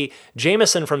Mississippi,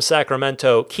 Jameson from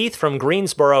Sacramento, Keith from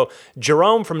Greensboro,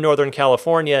 Jerome from Northern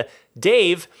California,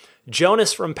 Dave,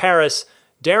 Jonas from Paris,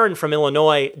 Darren from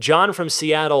Illinois, John from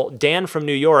Seattle, Dan from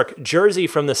New York, Jersey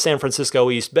from the San Francisco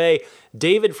East Bay,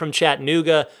 David from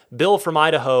Chattanooga, Bill from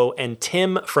Idaho, and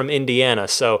Tim from Indiana.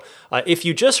 So if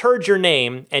you just heard your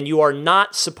name and you are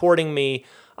not supporting me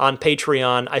on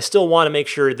Patreon, I still want to make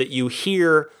sure that you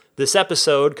hear this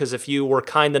episode, because if you were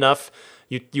kind enough,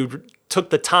 you took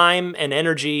the time and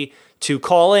energy to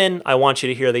call in, I want you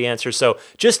to hear the answer. So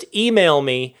just email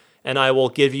me and I will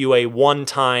give you a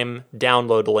one-time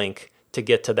download link to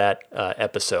get to that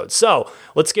episode. So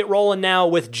let's get rolling now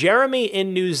with Jeremy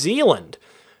in New Zealand,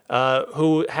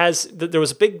 who has, there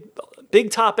was a big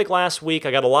topic last week.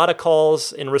 I got a lot of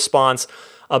calls in response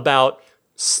about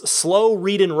slow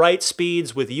read and write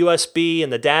speeds with USB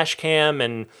and the dash cam,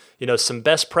 and some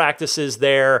best practices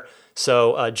there.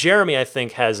 So Jeremy, I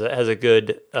think, has a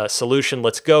good solution.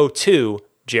 Let's go to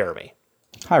Jeremy.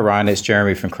 Hi, Ryan. It's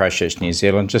Jeremy from Christchurch, New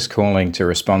Zealand. Just calling to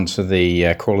respond to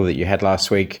the caller that you had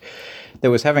last week that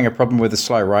was having a problem with the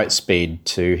slow write speed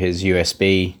to his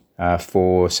USB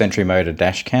for Sentry Motor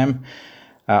dash cam.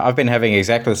 I've been having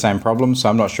exactly the same problem, so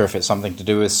I'm not sure if it's something to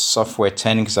do with software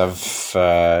 10, because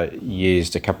I've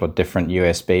used a couple of different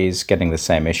USBs getting the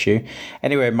same issue.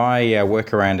 Anyway, my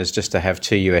workaround is just to have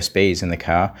two USBs in the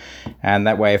car, and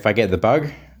that way if I get the bug,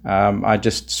 I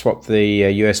just swap the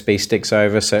USB sticks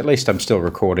over, so at least I'm still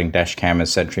recording dash cam and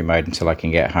Sentry Mode until I can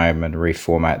get home and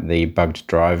reformat the bugged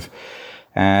drive,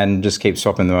 and just keep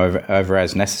swapping them over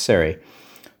as necessary.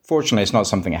 Fortunately, it's not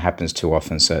something that happens too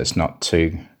often, so it's not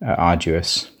too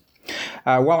arduous.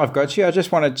 While I've got you, I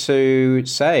just wanted to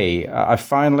say I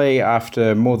finally,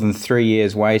 after more than 3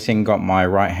 years waiting, got my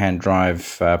right-hand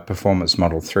drive Performance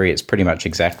Model 3. It's pretty much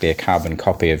exactly a carbon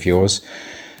copy of yours.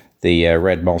 The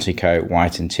red multi-coat,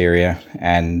 white interior,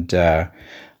 and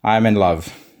I'm in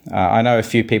love. I know a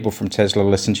few people from Tesla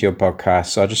listen to your podcast,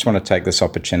 so I just want to take this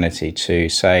opportunity to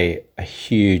say a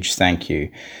huge thank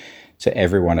you to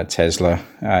everyone at Tesla.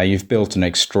 You've built an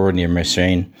extraordinary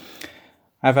machine.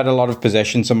 I've had a lot of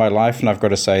possessions in my life, and I've got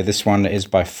to say this one is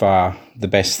by far the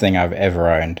best thing I've ever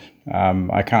owned.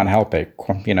 I can't help it.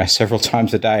 Several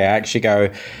times a day I actually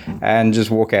go and just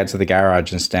walk out to the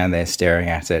garage and stand there staring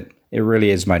at it. It really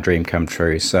is my dream come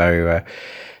true. So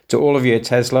to all of you at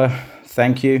Tesla,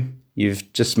 thank you.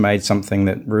 You've just made something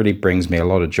that really brings me a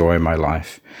lot of joy in my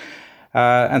life.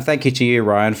 And thank you to you,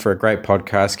 Ryan, for a great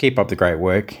podcast. Keep up the great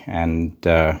work. And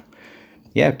talk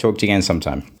to you again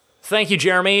sometime. Thank you,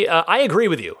 Jeremy. I agree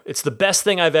with you. It's the best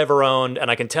thing I've ever owned, and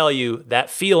I can tell you that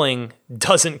feeling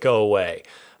doesn't go away.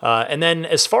 And then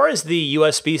as far as the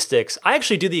USB sticks, I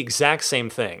actually do the exact same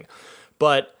thing.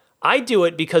 But I do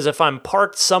it because if I'm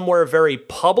parked somewhere very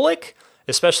public,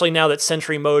 especially now that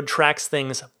Sentry Mode tracks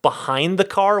things behind the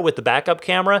car with the backup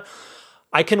camera,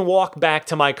 I can walk back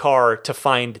to my car to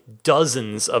find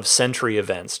dozens of Sentry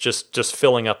events just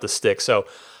filling up the stick. So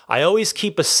I always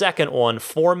keep a second one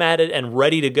formatted and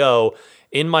ready to go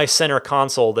in my center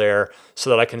console there so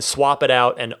that I can swap it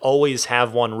out and always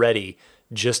have one ready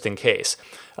just in case.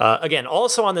 Again,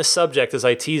 also on this subject, as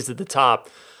I teased at the top,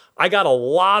 I got a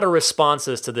lot of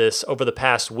responses to this over the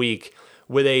past week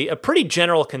with a pretty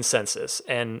general consensus,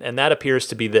 and that appears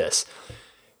to be this.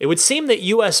 It would seem that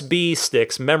USB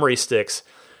sticks, memory sticks,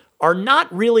 are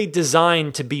not really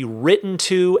designed to be written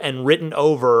to and written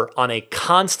over on a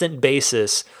constant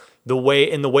basis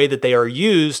in the way that they are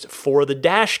used for the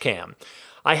dash cam.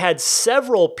 I had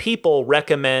several people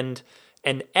recommend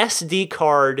an SD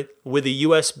card with a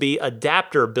USB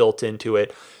adapter built into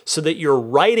it so that you're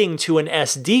writing to an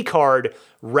SD card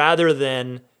rather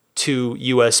than to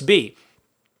USB.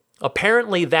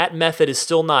 Apparently, that method is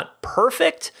still not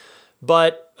perfect,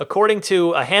 but according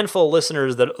to a handful of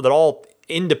listeners that all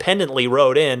independently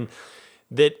wrote in,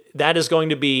 that is going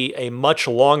to be a much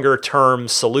longer term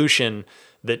solution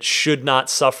that should not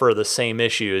suffer the same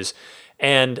issues.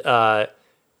 And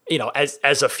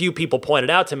as a few people pointed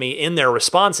out to me in their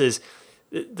responses,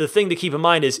 the thing to keep in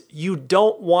mind is you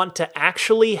don't want to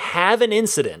actually have an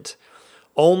incident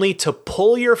only to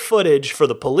pull your footage for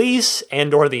the police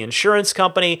and or the insurance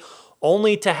company,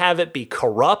 only to have it be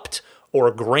corrupt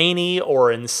or grainy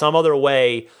or in some other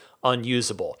way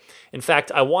unusable. In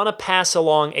fact, I want to pass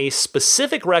along a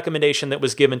specific recommendation that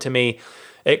was given to me.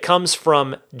 It comes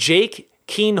from Jake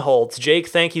Keenholtz. Jake,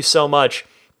 thank you so much.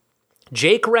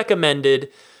 Jake recommended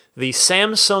the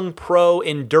Samsung Pro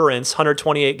Endurance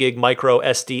 128 gig micro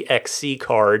SD XC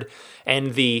card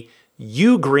and the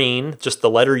Ugreen, just the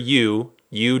letter U,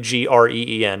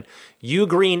 Ugreen,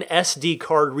 Ugreen SD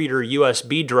card reader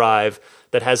USB drive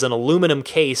that has an aluminum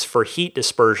case for heat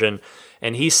dispersion.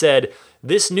 And he said,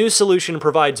 this new solution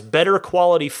provides better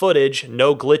quality footage,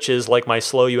 no glitches like my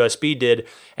slow USB did,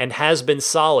 and has been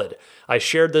solid. I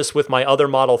shared this with my other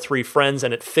Model 3 friends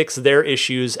and it fixed their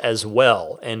issues as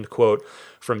well, end quote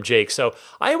from Jake. So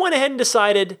I went ahead and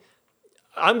decided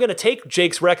I'm going to take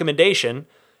Jake's recommendation,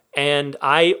 and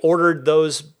I ordered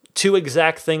those two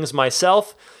exact things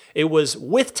myself. It was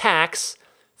with tax,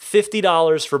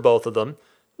 $50 for both of them.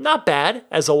 Not bad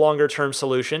as a longer-term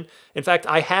solution. In fact,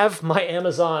 I have my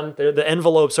Amazon, the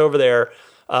envelopes over there.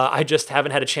 I just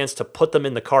haven't had a chance to put them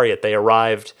in the car yet. They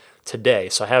arrived today.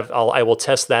 So I will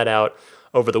test that out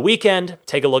over the weekend,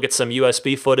 take a look at some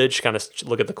USB footage, kind of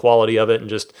look at the quality of it, and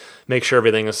just make sure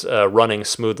everything is running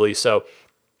smoothly. So,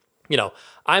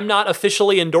 I'm not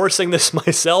officially endorsing this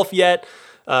myself yet,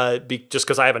 just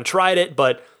because I haven't tried it,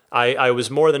 but I was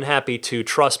more than happy to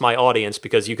trust my audience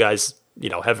because you guys,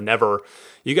 have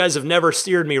never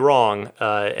steered me wrong,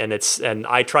 and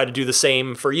I try to do the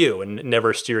same for you and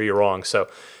never steer you wrong. So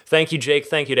thank you, Jake.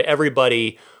 Thank you to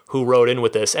everybody who wrote in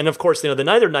with this. And of course, the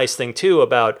other nice thing too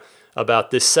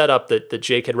about this setup that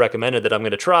Jake had recommended that I'm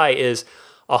going to try is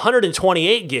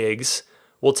 128 gigs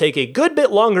will take a good bit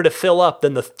longer to fill up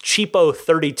than the cheapo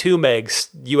 32 megs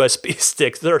USB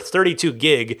sticks. There are 32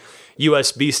 gig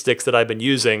USB sticks that I've been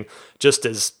using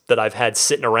that I've had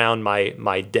sitting around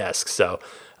my desk. So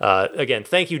again,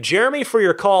 thank you, Jeremy, for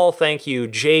your call. Thank you,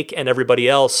 Jake, and everybody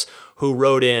else who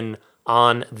wrote in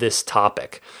on this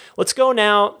topic. Let's go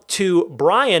now to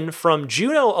Brian from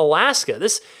Juneau, Alaska.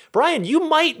 Brian, you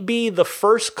might be the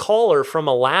first caller from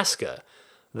Alaska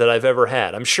that I've ever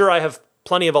had. I'm sure I have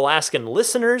plenty of Alaskan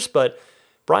listeners, but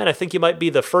Brian, I think you might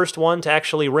be the first one to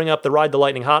actually ring up the Ride the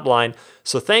Lightning hotline.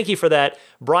 So thank you for that.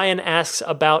 Brian asks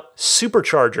about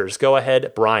superchargers. Go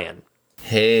ahead, Brian.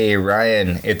 Hey,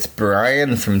 Ryan. It's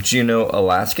Brian from Juneau,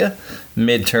 Alaska.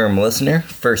 Midterm listener,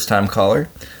 first-time caller.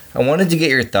 I wanted to get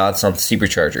your thoughts on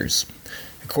superchargers.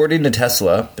 According to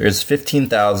Tesla, there's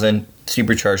 15,000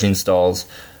 supercharging stalls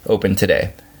open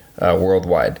today,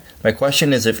 worldwide. My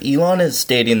question is, if Elon is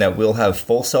stating that we'll have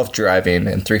full self-driving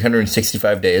in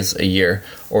 365 days a year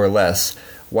or less,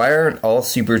 why aren't all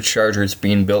superchargers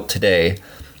being built today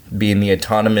being the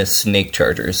autonomous snake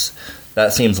chargers?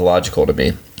 That seems logical to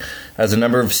me. As the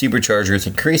number of superchargers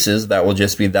increases, that will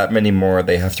just be that many more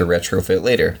they have to retrofit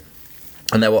later.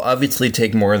 And that will obviously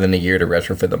take more than a year to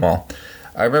retrofit them all.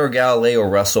 I remember Galileo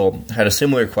Russell had a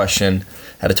similar question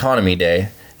at Autonomy Day.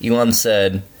 Elon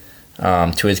said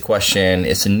to his question,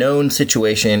 it's a known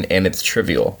situation and it's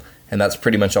trivial. And that's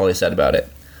pretty much all he said about it.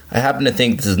 I happen to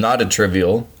think this is not a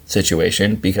trivial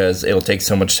situation because it'll take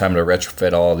so much time to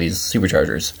retrofit all these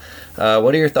superchargers.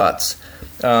 What are your thoughts?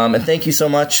 And thank you so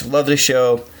much. Love the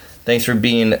show. Thanks for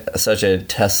being such a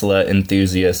Tesla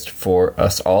enthusiast for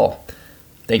us all.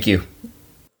 Thank you.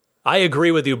 I agree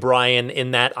with you, Brian,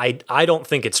 in that I don't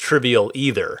think it's trivial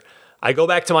either. I go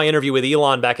back to my interview with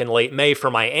Elon back in late May for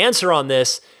my answer on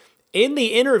this. In the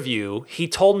interview, he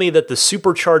told me that the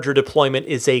supercharger deployment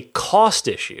is a cost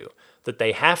issue, that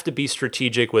they have to be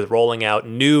strategic with rolling out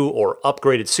new or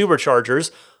upgraded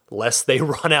superchargers, lest they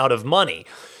run out of money.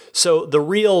 So the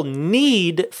real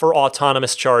need for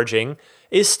autonomous charging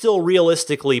is still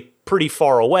realistically pretty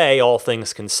far away, all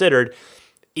things considered,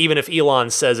 even if Elon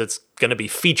says it's going to be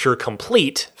feature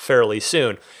complete fairly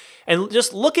soon. And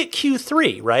just look at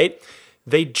Q3, right?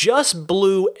 They just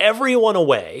blew everyone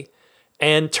away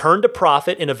and turned a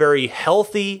profit in a very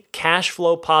healthy, cash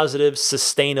flow positive,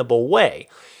 sustainable way.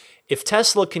 If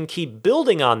Tesla can keep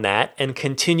building on that and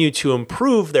continue to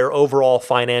improve their overall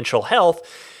financial health,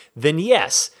 then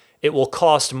yes, it will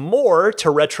cost more to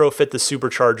retrofit the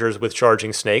superchargers with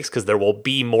charging snakes because there will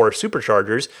be more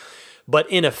superchargers. But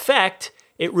in effect,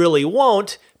 it really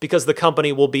won't because the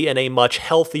company will be in a much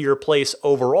healthier place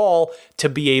overall to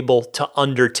be able to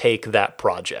undertake that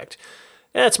project.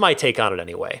 And that's my take on it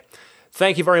anyway.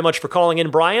 Thank you very much for calling in,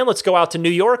 Brian. Let's go out to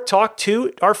New York, talk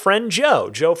to our friend Joe.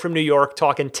 Joe from New York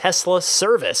talking Tesla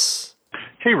service.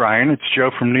 Hey, Ryan. It's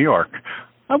Joe from New York.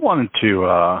 I wanted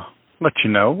to let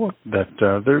you know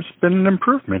that there's been an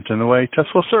improvement in the way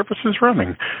Tesla service is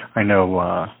running. I know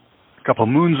a couple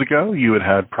moons ago you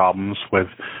had problems with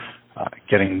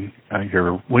getting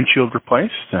your windshield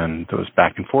replaced, and it was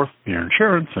back and forth with your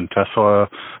insurance and Tesla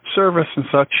service and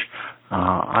such.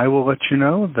 I will let you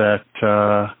know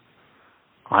that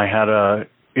I had a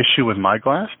issue with my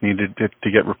glass, needed it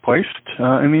to get replaced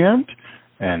in the end,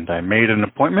 and I made an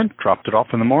appointment, dropped it off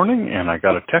in the morning, and I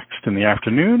got a text in the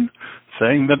afternoon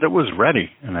saying that it was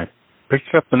ready, and I picked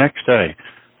it up the next day.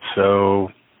 So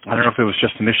I don't know if it was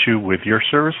just an issue with your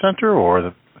service center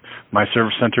or my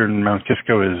service center in Mount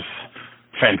Kisco is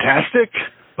fantastic,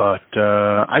 but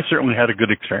I certainly had a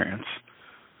good experience.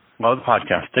 Love the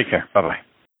podcast. Take care. Bye-bye.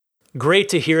 Great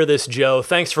to hear this, Joe.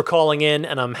 Thanks for calling in,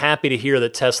 and I'm happy to hear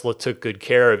that Tesla took good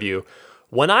care of you.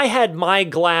 When I had my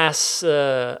glass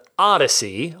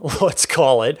odyssey, let's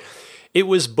call it, it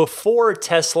was before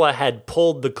Tesla had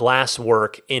pulled the glass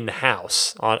work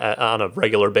in-house on a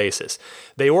regular basis.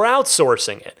 They were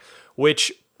outsourcing it,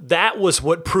 which that was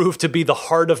what proved to be the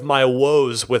heart of my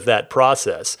woes with that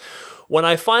process. When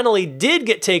I finally did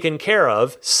get taken care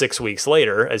of, 6 weeks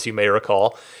later, as you may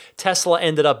recall, Tesla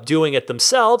ended up doing it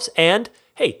themselves, and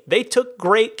hey, they took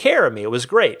great care of me. It was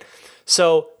great.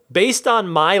 So based on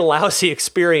my lousy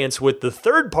experience with the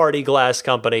third-party glass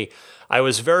company, I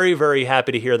was very, very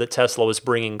happy to hear that Tesla was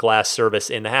bringing glass service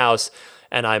in-house,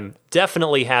 and I'm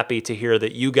definitely happy to hear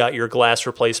that you got your glass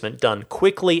replacement done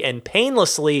quickly and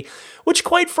painlessly, which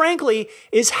quite frankly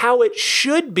is how it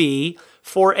should be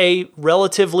for a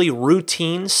relatively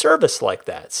routine service like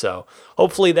that. So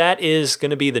hopefully that is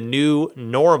going to be the new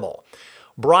normal.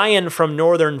 Brian from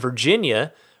Northern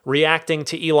Virginia reacting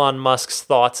to Elon Musk's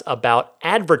thoughts about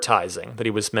advertising that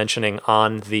he was mentioning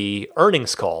on the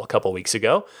earnings call a couple weeks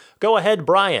ago. Go ahead,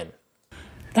 Brian.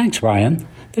 Thanks, Ryan.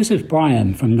 This is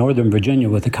Brian from Northern Virginia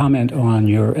with a comment on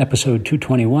your episode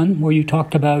 221, where you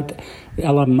talked about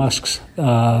Elon Musk's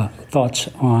thoughts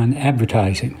on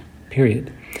advertising,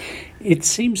 period. It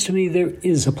seems to me there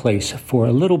is a place for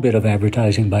a little bit of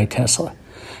advertising by Tesla.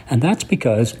 And that's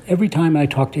because every time I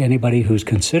talk to anybody who's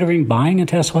considering buying a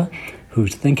Tesla,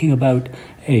 who's thinking about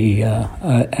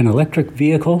an electric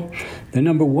vehicle, the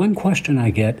number one question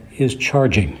I get is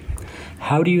charging.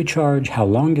 How do you charge? How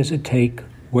long does it take?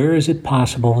 Where is it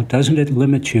possible? Doesn't it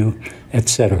limit you?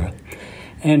 Etc.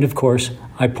 And of course,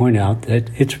 I point out that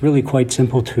it's really quite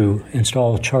simple to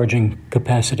install charging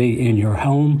capacity in your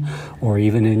home or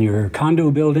even in your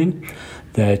condo building,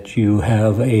 that you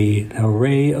have an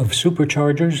array of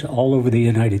superchargers all over the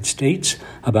United States,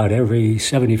 about every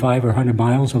 75 or 100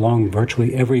 miles along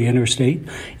virtually every interstate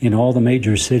in all the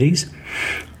major cities,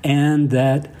 and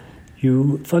that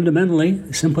you fundamentally,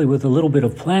 simply with a little bit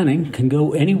of planning, can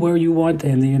go anywhere you want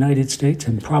in the United States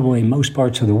and probably most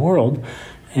parts of the world,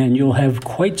 and you'll have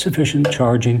quite sufficient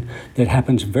charging that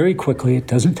happens very quickly. It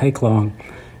doesn't take long.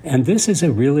 And this is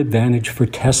a real advantage for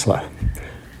Tesla.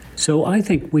 So I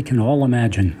think we can all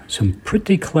imagine some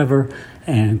pretty clever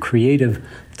and creative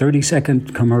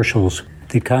 30-second commercials,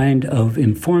 the kind of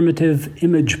informative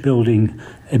image-building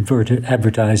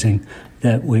advertising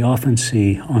that we often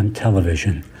see on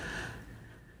television.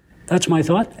 That's my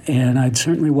thought, and I'd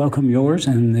certainly welcome yours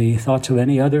and the thoughts of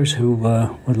any others who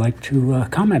would like to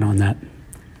comment on that.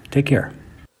 Take care.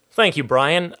 Thank you,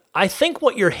 Brian. I think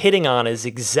what you're hitting on is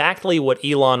exactly what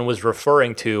Elon was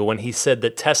referring to when he said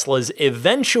that Tesla's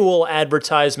eventual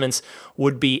advertisements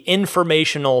would be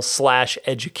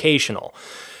informational/educational.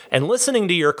 And listening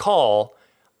to your call,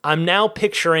 I'm now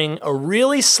picturing a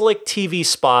really slick TV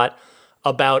spot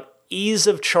about ease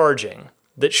of charging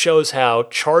that shows how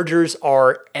chargers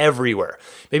are everywhere.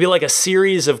 Maybe like a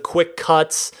series of quick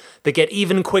cuts that get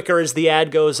even quicker as the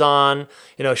ad goes on,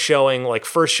 showing a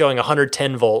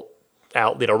 110 volt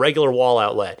outlet, a regular wall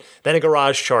outlet, then a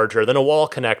garage charger, then a wall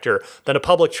connector, then a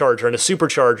public charger and a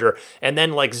supercharger, and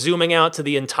then zooming out to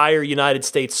the entire United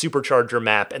States supercharger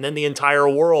map, and then the entire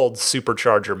world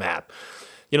supercharger map.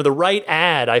 The right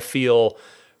ad, I feel,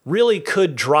 really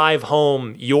could drive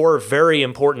home your very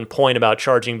important point about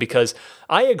charging, because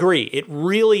I agree, it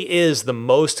really is the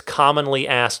most commonly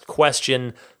asked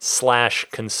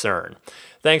question/concern.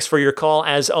 Thanks for your call,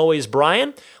 as always,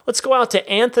 Brian. Let's go out to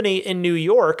Anthony in New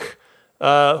York,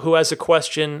 who has a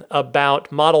question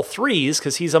about Model 3s,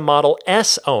 because he's a Model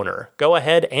S owner. Go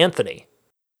ahead, Anthony.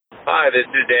 Hi, this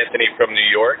is Anthony from New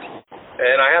York,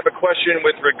 and I have a question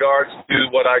with regards to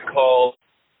what I call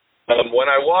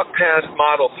when I walk past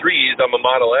Model 3s, I'm a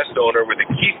Model S owner with a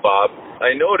key fob,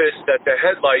 I notice that the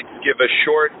headlights give a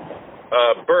short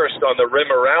burst on the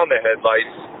rim around the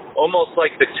headlights, almost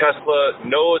like the Tesla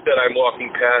knows that I'm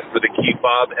walking past with a key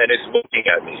fob and is looking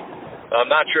at me. I'm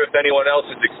not sure if anyone else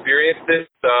has experienced this.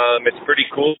 It's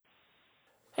pretty cool.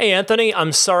 Hey, Anthony,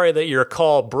 I'm sorry that your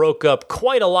call broke up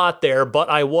quite a lot there, but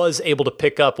I was able to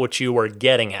pick up what you were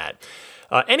getting at.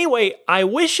 Anyway, I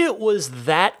wish it was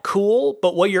that cool,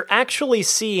 but what you're actually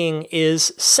seeing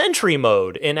is Sentry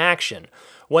Mode in action.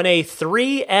 When a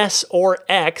 3S or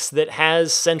X that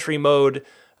has Sentry Mode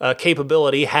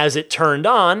capability has it turned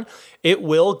on, it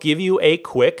will give you a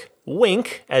quick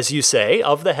wink, as you say,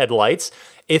 of the headlights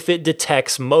if it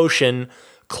detects motion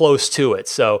close to it.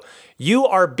 So you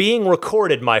are being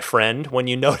recorded, my friend, when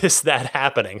you notice that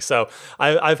happening. So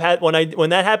I've had when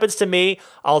that happens to me,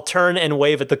 I'll turn and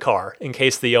wave at the car in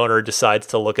case the owner decides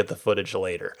to look at the footage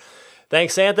later.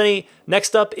 Thanks, Anthony.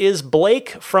 Next up is Blake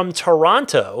from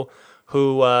Toronto,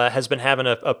 who has been having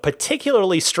a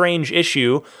particularly strange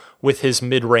issue with his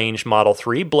mid-range Model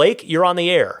 3. Blake, you're on the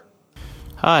air.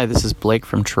 Hi, this is Blake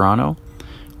from Toronto.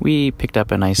 We picked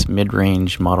up a nice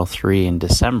mid-range Model 3 in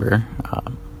December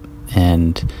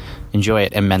and enjoy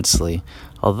it immensely,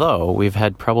 although we've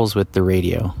had troubles with the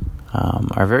radio.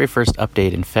 Our very first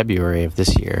update in February of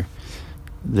this year,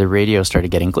 the radio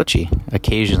started getting glitchy.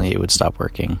 Occasionally it would stop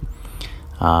working.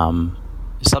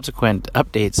 Subsequent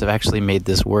updates have actually made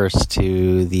this worse.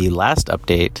 To the last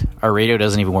update, our radio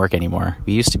doesn't even work anymore.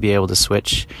 We used to be able to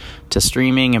switch to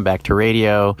streaming and back to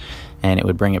radio, and it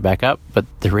would bring it back up, but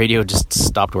the radio just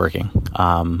stopped working.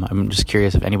 I'm just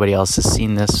curious if anybody else has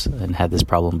seen this and had this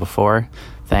problem before.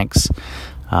 Thanks.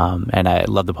 And I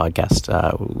love the podcast.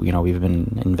 We've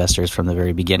been investors from the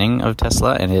very beginning of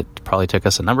Tesla, and it probably took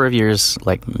us a number of years,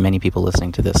 like many people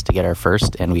listening to this, to get our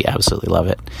first, and we absolutely love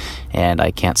it. And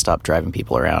I can't stop driving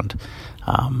people around.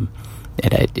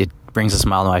 It brings a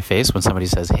smile to my face when somebody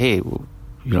says, hey,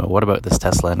 what about this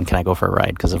Tesla, and can I go for a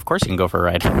ride? Because of course you can go for a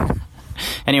ride.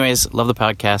 Anyways, love the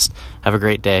podcast. Have a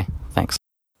great day. Thanks.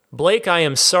 Blake, I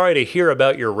am sorry to hear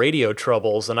about your radio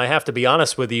troubles, and I have to be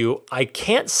honest with you, I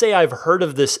can't say I've heard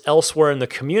of this elsewhere in the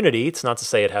community. It's not to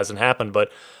say it hasn't happened, but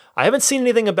I haven't seen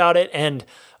anything about it, and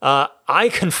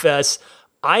I confess,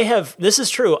 this is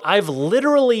true, I've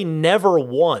literally never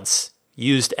once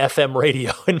used FM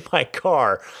radio in my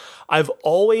car. I've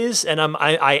always, and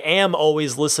I am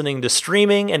always listening to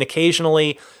streaming and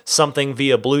occasionally something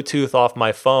via Bluetooth off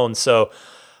my phone, so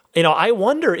I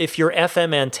wonder if your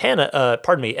FM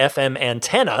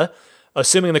antenna,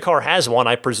 assuming the car has one,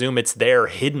 I presume it's there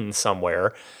hidden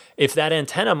somewhere, if that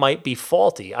antenna might be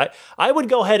faulty. I would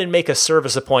go ahead and make a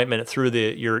service appointment through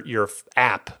your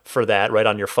app for that right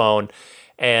on your phone.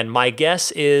 And my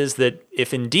guess is that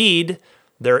if indeed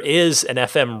there is an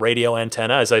FM radio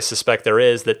antenna, as I suspect there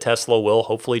is, that Tesla will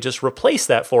hopefully just replace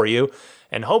that for you,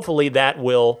 and hopefully that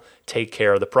will take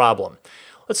care of the problem.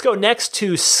 Let's go next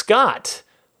to Scott.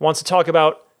 Wants to talk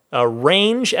about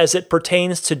range as it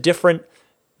pertains to different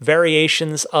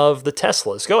variations of the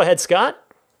Teslas. Go ahead, Scott.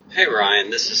 Hey, Ryan.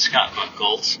 This is Scott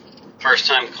Buckholtz.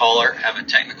 First-time caller. Have a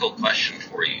technical question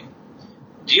for you.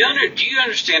 Do you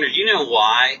understand, or do you know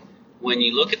why when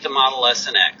you look at the Model S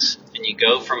and X and you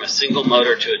go from a single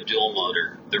motor to a dual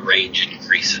motor, the range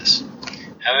increases?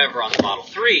 However, on the Model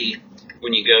 3,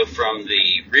 when you go from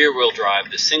the rear-wheel drive,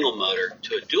 the single motor,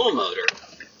 to a dual motor,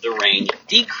 the range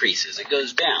decreases. It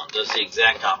goes down, does the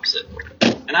exact opposite.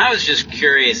 And I was just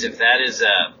curious if that is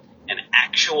an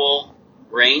actual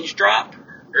range drop,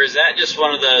 or is that just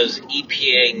one of those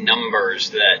EPA numbers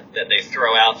that they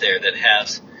throw out there that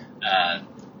has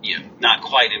not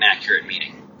quite an accurate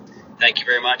meaning? Thank you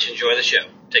very much. Enjoy the show.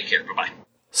 Take care. Bye-bye.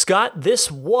 Scott,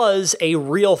 this was a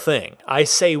real thing. I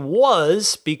say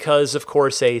was because, of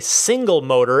course, a single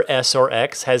motor S or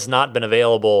X has not been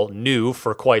available new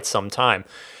for quite some time.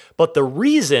 But the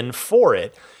reason for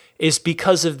it is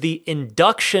because of the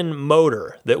induction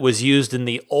motor that was used in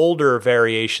the older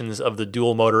variations of the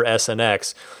dual motor S and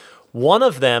X. One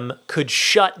of them could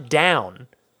shut down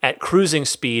at cruising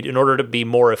speed in order to be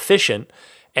more efficient.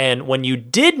 And when you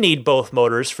did need both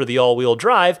motors for the all-wheel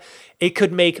drive, it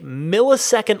could make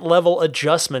millisecond level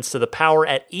adjustments to the power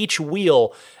at each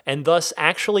wheel and thus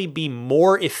actually be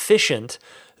more efficient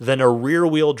than a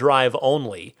rear-wheel drive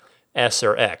only S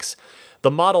or X.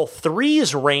 The Model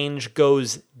 3's range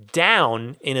goes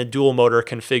down in a dual motor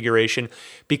configuration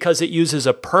because it uses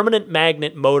a permanent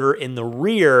magnet motor in the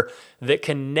rear that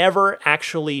can never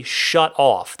actually shut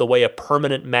off the way a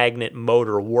permanent magnet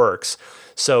motor works.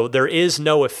 So there is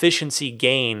no efficiency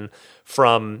gain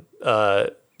from,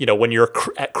 when you're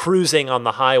cruising on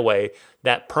the highway,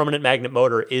 that permanent magnet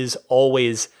motor is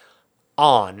always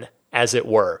on, as it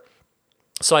were.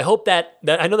 So I hope that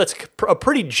I know that's a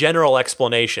pretty general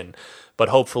explanation, but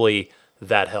hopefully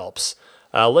that helps.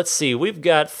 Let's see. We've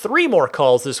got 3 more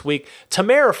calls this week.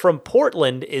 Tamer from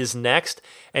Portland is next,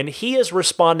 and he is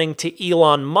responding to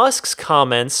Elon Musk's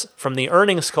comments from the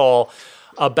earnings call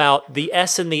about the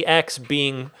S and the X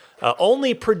being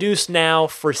only produced now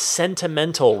for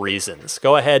sentimental reasons.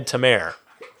 Go ahead, Tamer.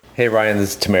 Hey, Ryan.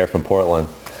 This is Tamer from Portland.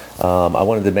 I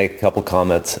wanted to make a couple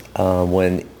comments.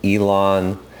 When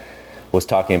Elon was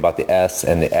talking about the S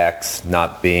and the X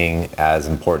not being as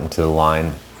important to the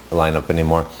lineup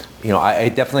anymore. I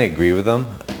definitely agree with him,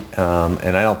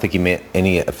 and I don't think he meant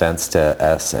any offense to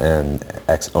S and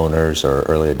X owners or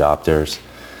early adopters.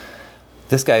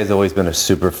 this guy has always been a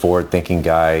super forward-thinking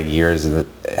guy, years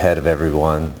ahead of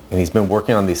everyone. And he's been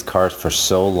working on these cars for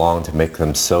so long to make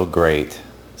them so great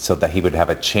so that he would have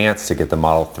a chance to get the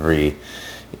Model 3,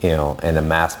 and a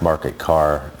mass market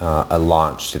car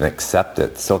launched and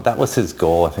accepted. So that was his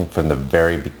goal, I think, from the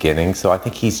very beginning. So I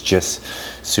think he's just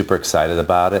super excited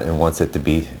about it and wants it to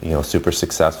be, super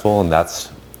successful. And that's,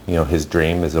 his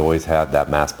dream has always had that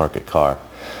mass market car.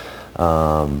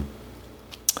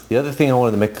 The other thing I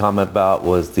wanted to make a comment about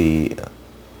was the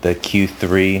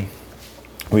Q3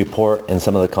 report and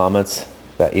some of the comments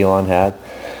that Elon had.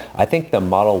 I think the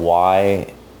Model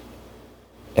Y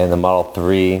and the Model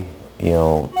 3,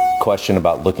 question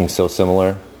about looking so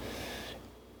similar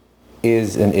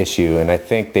is an issue, and I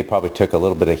think they probably took a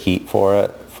little bit of heat for it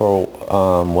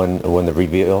when the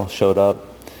reveal showed up.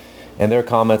 And their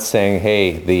comments saying,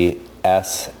 hey, the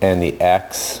S and the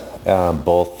X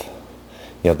both,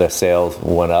 their sales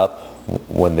went up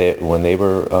when they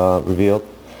were revealed.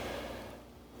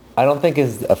 I don't think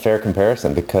is a fair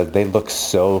comparison because they look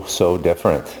so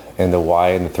different, and the Y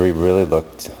and the 3 really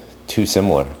looked too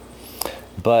similar.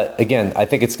 But again, I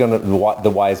think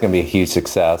the Y is going to be a huge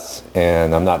success,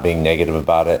 and I'm not being negative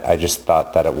about it. I just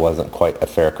thought that it wasn't quite a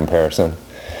fair comparison.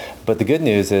 But the good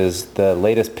news is the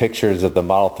latest pictures of the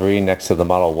Model 3 next to the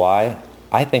Model Y,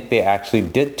 I think they actually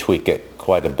did tweak it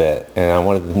quite a bit, and I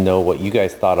wanted to know what you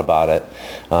guys thought about it.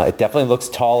 It definitely looks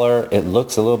taller. It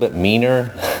looks a little bit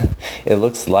meaner. It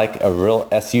looks like a real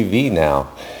SUV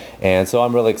now. And so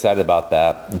I'm really excited about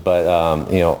that. But,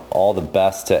 all the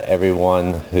best to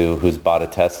everyone who's bought a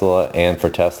Tesla and for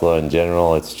Tesla in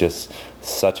general. It's just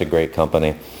such a great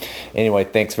company. Anyway,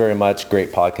 thanks very much.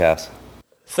 Great podcast.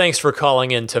 Thanks for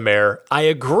calling in, Tamer. I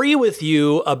agree with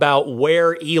you about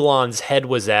where Elon's head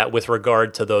was at with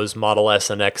regard to those Model S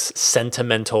and X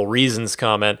sentimental reasons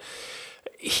comment.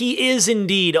 He is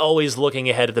indeed always looking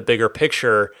ahead at the bigger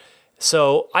picture,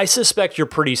 so I suspect you're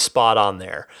pretty spot on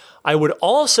there. I would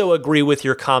also agree with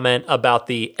your comment about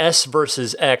the S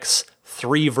versus X,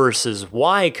 3 versus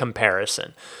Y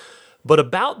comparison. But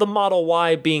about the Model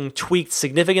Y being tweaked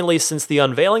significantly since the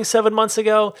unveiling 7 months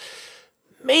ago,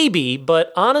 maybe,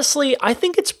 but honestly, I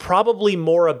think it's probably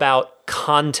more about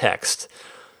context.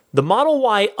 The Model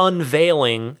Y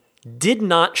unveiling did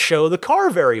not show the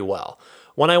car very well.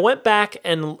 When I went back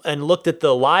and looked at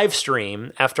the live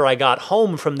stream after I got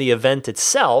home from the event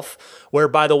itself, where,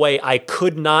 by the way, I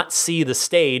could not see the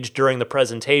stage during the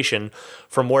presentation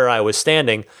from where I was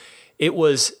standing,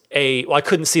 I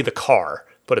couldn't see the car,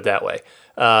 put it that way.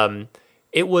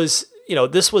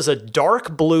 This was a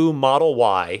dark blue Model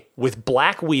Y with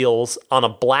black wheels on a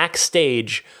black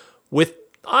stage with,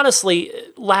 honestly,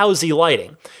 lousy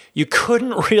lighting. You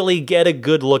couldn't really get a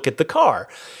good look at the car.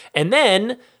 And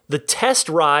then the test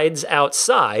rides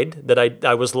outside that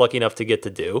I was lucky enough to get to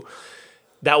do,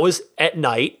 that was at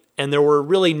night, and there were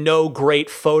really no great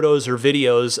photos or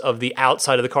videos of the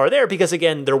outside of the car there because,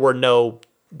 again,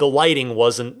 the lighting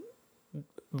wasn't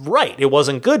right. It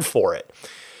wasn't good for it.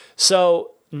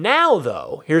 So now,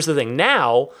 though, here's the thing.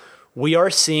 Now we are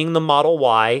seeing the Model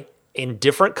Y in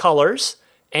different colors,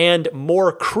 and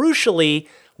more crucially,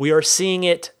 we are seeing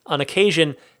it on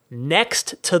occasion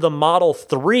next to the Model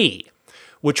 3,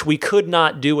 which we could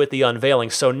not do at the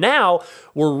unveiling. So now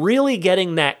we're really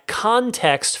getting that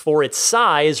context for its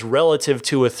size relative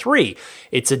to a 3.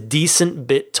 It's a decent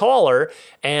bit taller,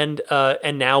 and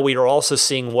now we are also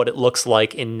seeing what it looks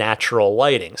like in natural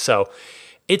lighting. So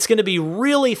it's going to be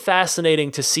really fascinating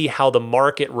to see how the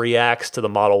market reacts to the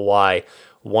Model Y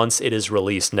once it is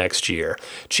released next year.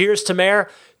 Cheers, Tamer.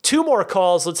 2 more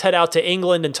calls. Let's head out to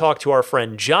England and talk to our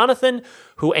friend Jonathan,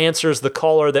 who answers the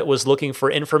caller that was looking for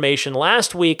information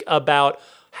last week about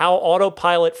how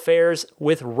autopilot fares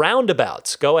with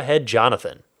roundabouts. Go ahead,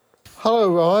 Jonathan.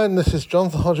 Hello, Ryan. This is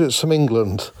Jonathan Hodgetts from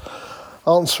England,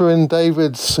 answering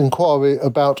David's inquiry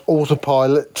about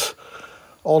autopilot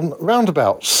on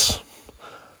roundabouts.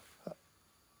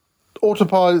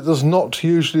 Autopilot does not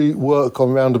usually work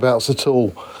on roundabouts at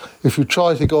all. If you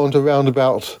try to go onto a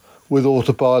roundabout with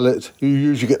autopilot, you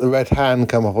usually get the red hand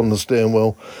come up on the steering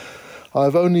wheel.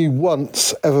 I've only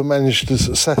once ever managed to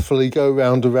successfully go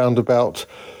round a roundabout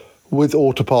with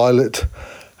autopilot,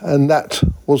 and that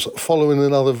was following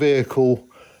another vehicle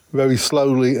very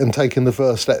slowly and taking the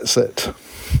first exit.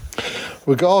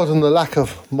 Regarding the lack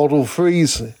of Model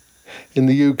 3s in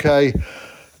the UK,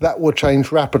 that will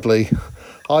change rapidly.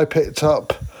 I picked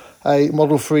up a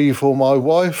Model 3 for my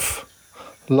wife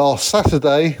last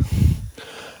Saturday,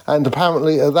 and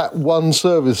apparently at that one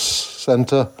service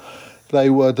centre they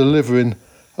were delivering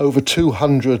over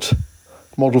 200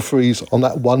 Model 3s on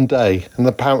that one day. And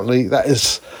apparently that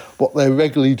is what they're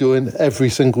regularly doing every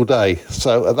single day.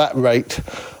 So at that rate,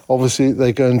 obviously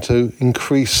they're going to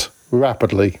increase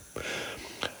rapidly.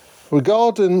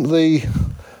 Regarding the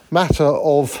matter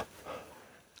of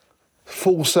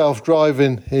full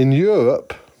self-driving in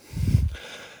Europe,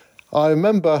 I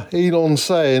remember Elon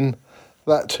saying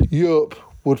that Europe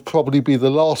would probably be the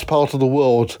last part of the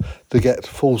world to get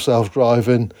full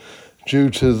self-driving due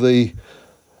to the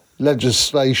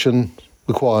legislation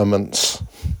requirements.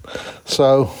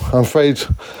 So I'm afraid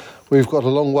we've got a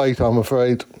long wait, I'm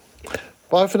afraid.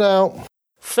 Bye for now.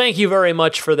 Thank you very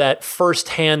much for that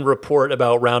first-hand report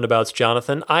about roundabouts,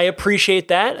 Jonathan. I appreciate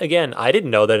that. Again, I didn't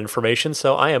know that information,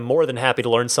 so I am more than happy to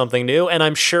learn something new, and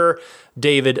I'm sure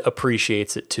David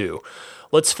appreciates it too.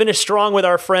 Let's finish strong with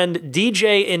our friend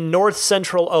DJ in North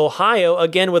Central Ohio,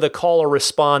 again with a caller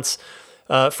response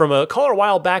from a caller a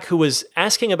while back who was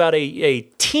asking about a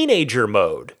teenager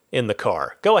mode in the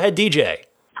car. Go ahead, DJ.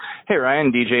 Hey,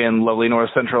 Ryan, DJ in lovely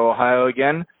North Central Ohio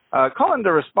again. Calling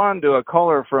to respond to a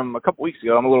caller from a couple weeks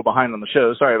ago. I'm a little behind on the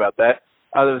show. Sorry about that.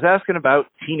 I was asking about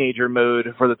teenager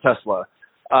mode for the Tesla.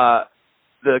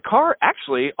 The car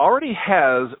actually already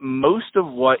has most of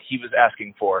what he was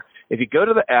asking for. If you go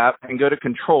to the app and go to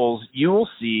controls, you will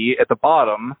see at the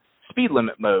bottom speed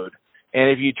limit mode. And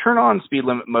if you turn on speed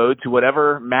limit mode to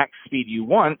whatever max speed you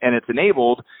want and it's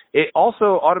enabled, it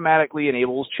also automatically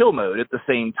enables chill mode at the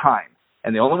same time.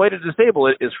 And the only way to disable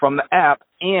it is from the app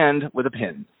and with a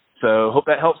pin. So hope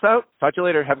that helps out. Talk to you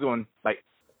later. Have a good one. Bye.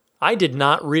 I did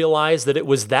not realize that it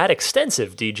was that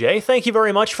extensive, DJ. Thank you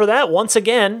very much for that. Once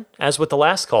again, as with the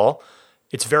last call,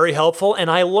 it's very helpful, and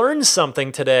I learned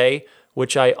something today,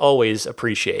 which I always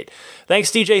appreciate.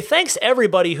 Thanks, DJ. Thanks,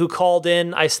 everybody who called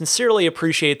in. I sincerely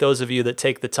appreciate those of you that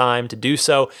take the time to do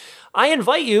so. I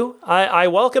invite you. I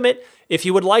welcome it. If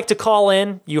you would like to call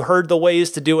in, you heard the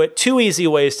ways to do it. 2 easy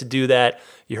ways to do that.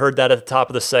 You heard that at the top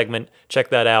of the segment. Check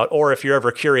that out. Or if you're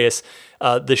ever curious,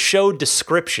 the show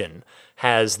description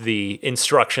has the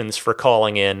instructions for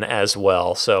calling in as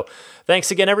well. So thanks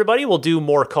again, everybody. We'll do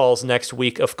more calls next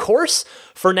week, of course.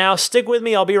 For now, stick with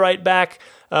me. I'll be right back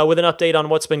with an update on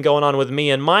what's been going on with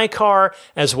me and my car,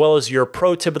 as well as your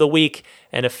pro tip of the week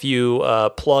and a few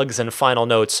plugs and final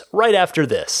notes right after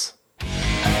this.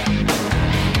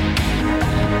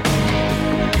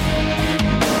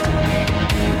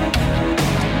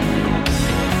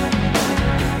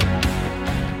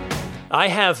 I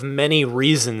have many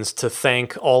reasons to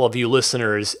thank all of you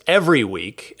listeners every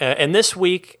week, and this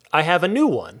week I have a new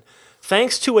one.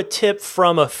 Thanks to a tip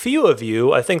from a few of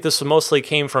you, I think this mostly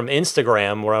came from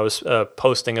Instagram, where I was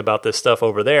posting about this stuff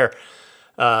over there,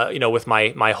 with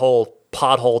my whole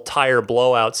pothole tire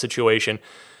blowout situation.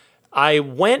 I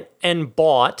went and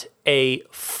bought a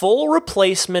full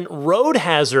replacement road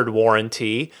hazard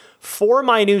warranty for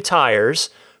my new tires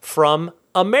from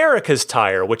America's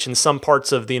Tire, which in some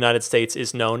parts of the United States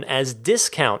is known as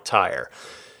Discount Tire.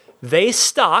 They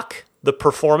stock the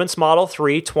Performance Model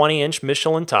 3 20-inch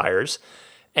Michelin tires,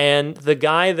 and the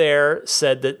guy there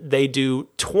said that they do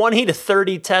 20 to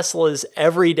 30 Teslas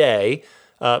every day.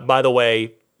 By the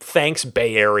way, thanks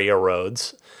Bay Area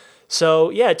roads. So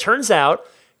yeah, it turns out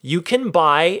you can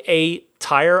buy a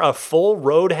full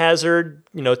road hazard,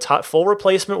 full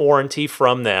replacement warranty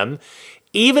from them,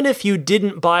 even if you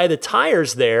didn't buy the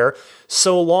tires there,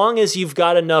 so long as you've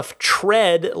got enough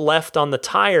tread left on the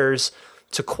tires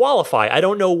to qualify. I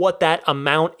don't know what that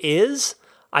amount is.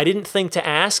 I didn't think to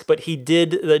ask, but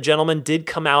the gentleman did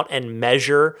come out and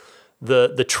measure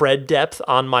the tread depth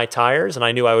on my tires, and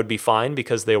I knew I would be fine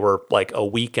because they were like a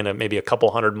week and maybe a couple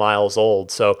 100 miles old.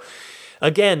 So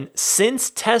again,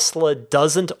 since Tesla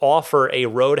doesn't offer a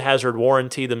road hazard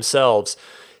warranty themselves,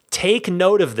 take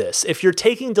note of this. If you're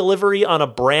taking delivery on a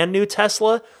brand new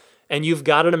Tesla and you've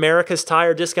got an America's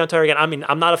Tire, Discount Tire, again, I mean,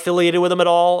 I'm not affiliated with them at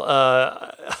all,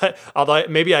 although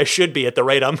maybe I should be at the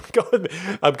rate I'm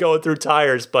going through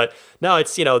tires. But no,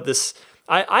 it's, this.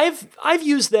 I've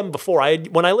used them before.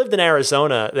 When I lived in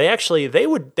Arizona, they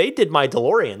did my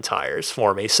DeLorean tires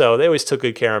for me, so they always took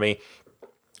good care of me.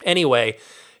 Anyway,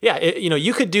 yeah,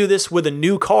 you could do this with a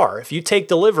new car. If you take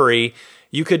delivery,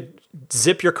 you could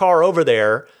zip your car over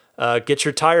there, get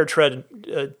your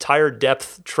tread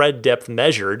depth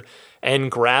measured,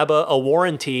 and grab a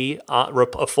warranty,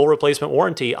 a full replacement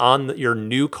warranty on your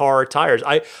new car tires.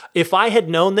 If I had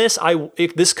known this,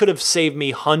 this could have saved me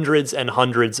hundreds and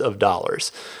hundreds of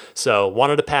dollars. So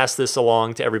wanted to pass this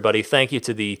along to everybody. Thank you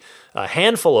to the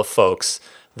handful of folks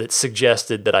that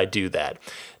suggested that I do that.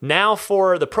 Now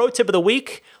for the pro tip of the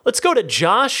week, let's go to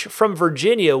Josh from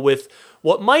Virginia with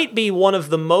what might be one of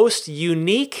the most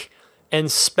unique and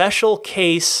special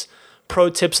case pro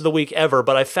tips of the week ever,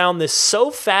 but I found this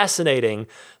so fascinating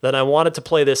that I wanted to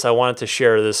play this. I wanted to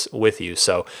share this with you.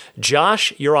 So,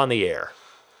 Josh, you're on the air.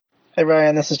 Hey,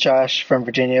 Ryan, this is Josh from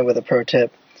Virginia with a pro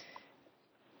tip.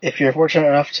 If you're fortunate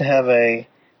enough to have a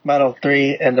Model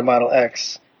 3 and a Model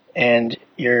X, and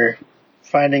you're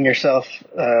finding yourself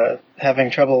having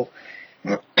trouble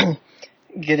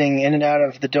getting in and out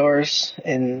of the doors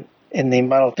in the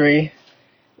Model 3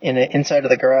 inside of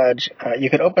the garage, you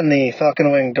could open the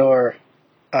Falcon Wing door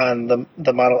on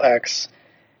the Model X,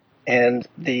 and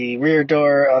the rear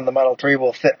door on the Model 3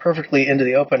 will fit perfectly into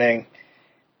the opening,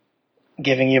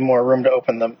 giving you more room to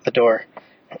open the door.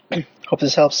 Hope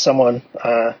this helps someone.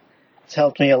 It's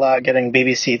helped me a lot getting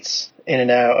baby seats in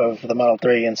and out of the Model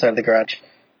 3 inside the garage.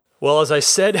 Well, as I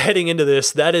said heading into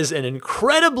this, that is an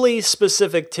incredibly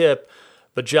specific tip.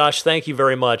 But Josh, thank you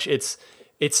very much. It's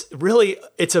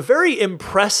a very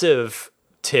impressive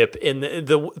tip in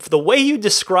the way you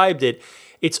described it.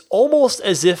 It's almost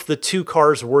as if the two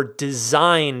cars were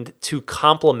designed to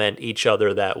complement each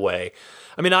other that way.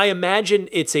 I mean, I imagine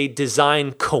it's a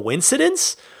design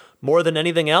coincidence more than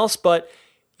anything else, but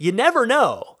you never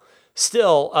know.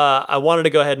 Still, I wanted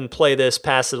to go ahead and play this,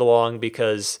 pass it along,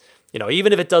 because,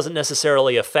 even if it doesn't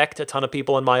necessarily affect a ton of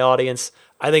people in my audience,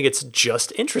 I think it's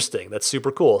just interesting. That's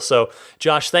super cool. So,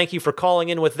 Josh, thank you for calling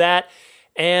in with that.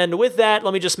 And with that,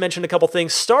 let me just mention a couple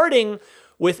things, starting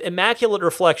with Immaculate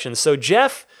Reflections. So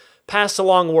Jeff passed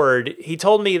along word. He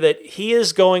told me that he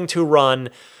is going to run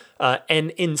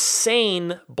an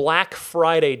insane Black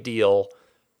Friday deal,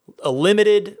 a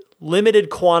limited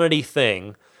quantity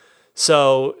thing.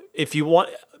 So if you want,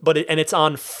 and it's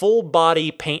on full body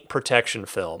paint protection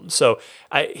film. So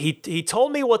he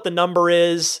told me what the number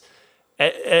is,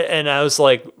 and I was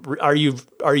like, "Are you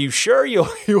sure you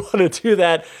want to do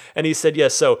that?" And he said,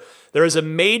 "Yes." So there is a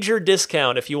major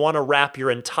discount if you want to wrap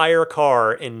your entire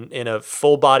car in a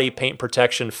full body paint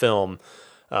protection film.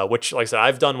 Which, like I said,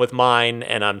 I've done with mine,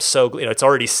 and I'm so, it's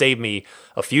already saved me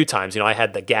a few times. I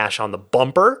had the gash on the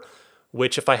bumper,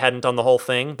 which if I hadn't done the whole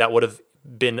thing, that would have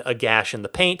been a gash in the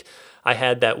paint. I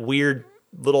had that weird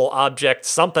little object,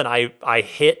 something I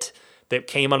hit that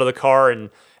came under the car and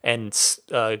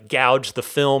gouged the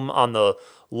film on the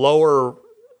lower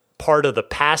part of the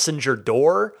passenger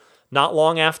door not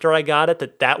long after I got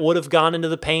it, that would have gone into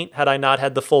the paint had I not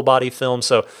had the full body film.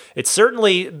 So it's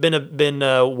certainly been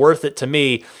worth it to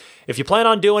me. If you plan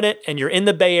on doing it and you're in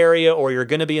the Bay Area or you're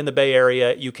going to be in the Bay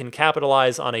Area, you can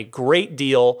capitalize on a great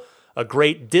deal, a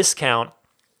great discount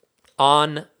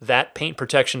on that paint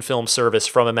protection film service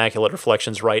from Immaculate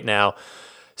Reflections right now.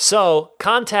 So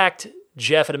contact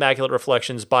Jeff at Immaculate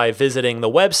Reflections by visiting the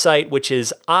website, which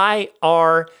is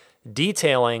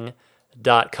irdetailing.com.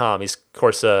 He's, of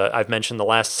course, I've mentioned the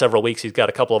last several weeks, he's got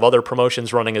a couple of other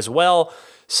promotions running as well.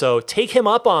 So take him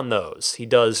up on those. He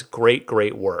does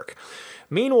great work.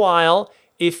 Meanwhile,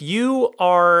 if you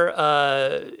are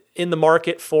in the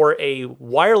market for a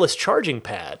wireless charging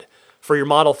pad for your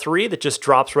Model 3 that just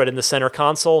drops right in the center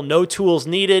console, no tools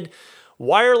needed,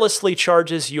 wirelessly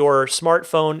charges your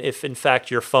smartphone if, in fact,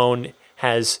 your phone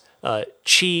has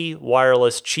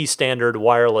Qi standard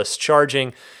wireless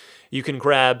charging, you can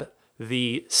grab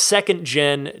the second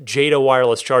gen Jada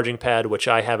wireless charging pad, which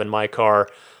I have in my car.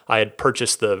 I had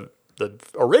purchased the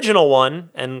original one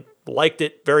and liked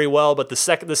it very well, but the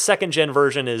second gen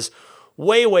version is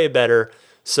way better.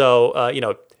 So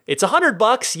it's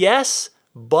 $100, yes,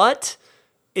 but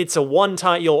it's a one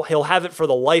time. He'll have it for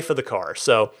the life of the car.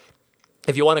 So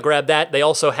if you want to grab that, they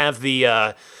also have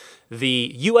the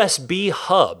USB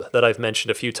hub that I've mentioned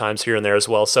a few times here and there as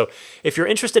well. So if you're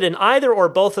interested in either or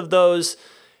both of those,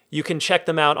 you can check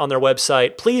them out on their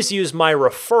website. Please use my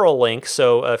referral link.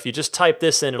 So if you just type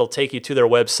this in, it'll take you to their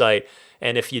website.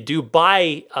 And if you do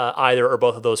buy either or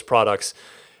both of those products,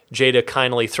 Jada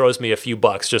kindly throws me a few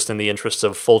bucks just in the interest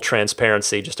of full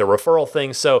transparency, just a referral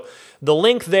thing. So the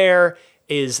link there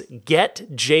is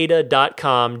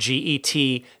getjada.com,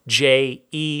 GETJEDA,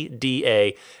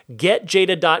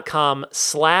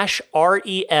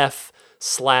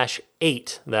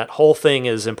 getjada.com/REF/8. That whole thing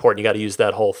is important. You got to use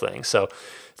that whole thing. So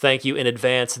thank you in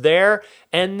advance there.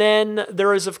 And then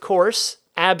there is, of course,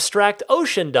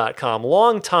 abstractocean.com,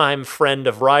 longtime friend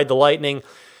of Ride the Lightning.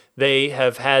 They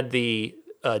have had the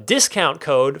discount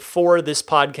code for this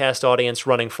podcast audience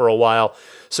running for a while.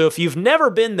 So if you've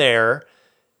never been there,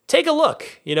 take a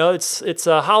look. It's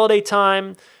a holiday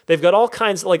time. They've got all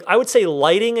kinds of, I would say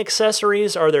lighting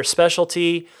accessories are their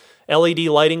specialty. LED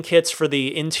lighting kits for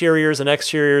the interiors and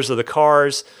exteriors of the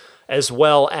cars, as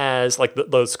well as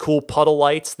those cool puddle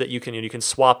lights that you can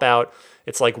swap out.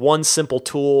 It's like one simple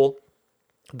tool,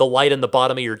 the light in the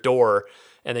bottom of your door,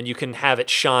 and then you can have it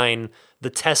shine the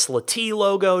Tesla T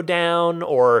logo down,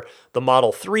 or the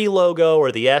Model 3 logo,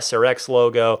 or the S or X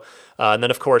logo. And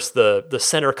then, of course, the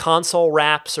center console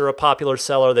wraps are a popular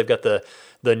seller. They've got the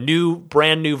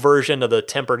brand new version of the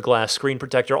tempered glass screen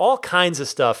protector, all kinds of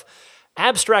stuff.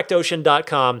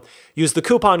 AbstractOcean.com. Use the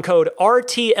coupon code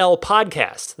RTL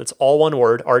Podcast. That's all one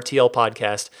word, RTL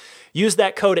Podcast. Use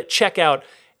that code at checkout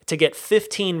to get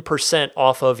 15%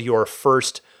 off of your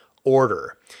first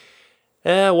order.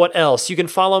 What else? You can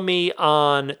follow me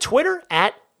on Twitter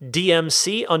at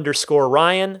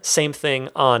DMC_Ryan. Same thing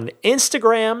on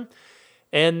Instagram.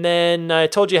 And then I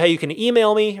told you how you can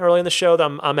email me earlier in the show.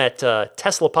 I'm at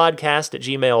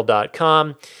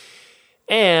teslapodcast@gmail.com.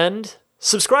 And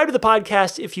subscribe to the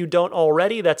podcast if you don't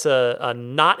already. That's a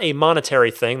not a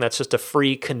monetary thing. That's just a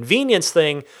free convenience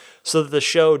thing, so that the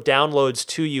show downloads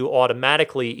to you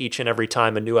automatically each and every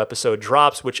time a new episode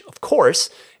drops, which, of course,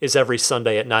 is every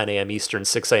Sunday at 9 a.m. Eastern,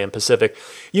 6 a.m. Pacific.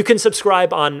 You can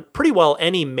subscribe on pretty well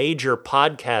any major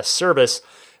podcast service,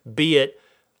 be it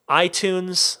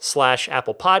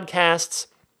iTunes/Apple Podcasts.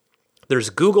 There's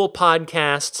Google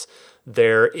Podcasts.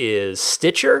 There is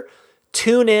Stitcher.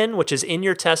 TuneIn, which is in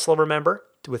your Tesla, remember,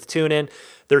 with TuneIn.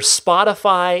 There's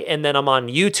Spotify, and then I'm on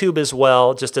YouTube as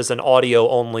well, just as an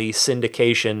audio-only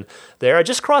syndication there. I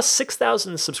just crossed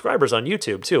 6,000 subscribers on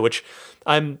YouTube, too, which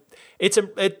I'm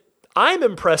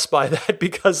impressed by that,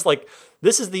 because, like,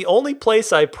 this is the only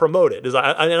place I promote it. And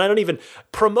I don't even,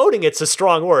 promoting it's a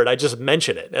strong word, I just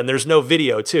mention it, and there's no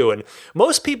video, too. And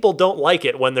most people don't like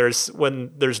it when there's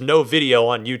no video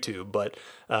on YouTube, but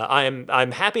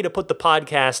I'm happy to put the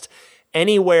podcast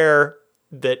anywhere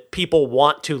that people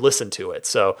want to listen to it.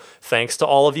 So thanks to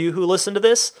all of you who listen to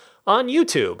this on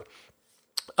YouTube.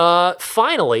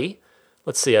 Finally,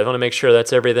 let's see, I want to make sure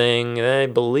that's everything. I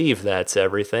believe that's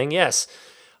everything. Yes.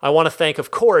 I want to thank,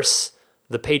 of course,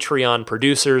 the Patreon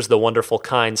producers, the wonderful,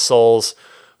 kind souls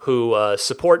who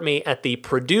support me at the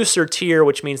producer tier,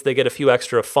 which means they get a few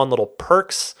extra fun little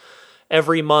perks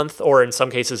every month, or in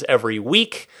some cases every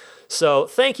week. So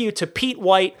thank you to Pete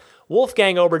White,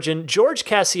 Wolfgang Obergen, George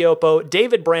Cassiopo,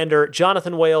 David Brander,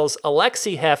 Jonathan Wales,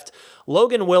 Alexi Heft,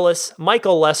 Logan Willis,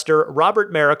 Michael Lester, Robert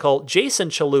Miracle, Jason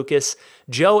Chalukas,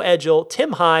 Joe Edgel,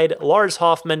 Tim Hyde, Lars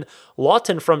Hoffman,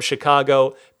 Lawton from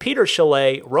Chicago, Peter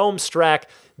Chalet, Rome Strack,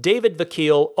 David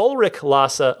Vakil, Ulrich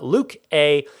Lassa, Luke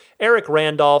A., Eric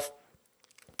Randolph,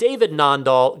 David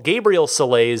Nondahl, Gabriel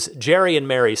Salays, Jerry and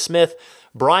Mary Smith,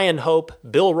 Brian Hope,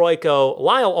 Bill Royko,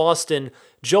 Lyle Austin,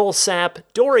 Joel Sapp,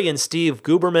 Dorian Steve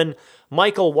Guberman,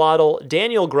 Michael Waddle,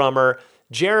 Daniel Grummer,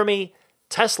 Jeremy,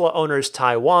 Tesla Owners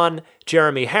Taiwan,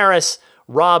 Jeremy Harris,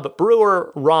 Rob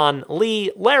Brewer, Ron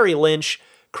Lee, Larry Lynch,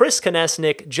 Chris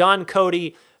Konesnik, John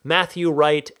Cody, Matthew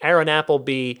Wright, Aaron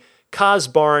Appleby,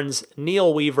 Kaz Barnes,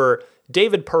 Neil Weaver,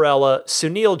 David Perella,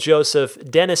 Sunil Joseph,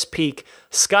 Dennis Peak,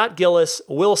 Scott Gillis,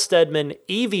 Will Stedman,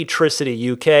 Evie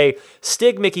Tricity UK,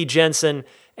 Stig Mickey Jensen,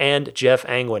 and Jeff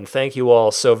Angwin. Thank you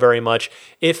all so very much.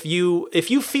 If you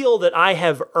feel that I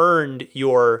have earned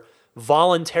your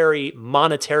voluntary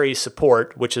monetary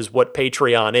support, which is what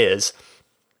Patreon is,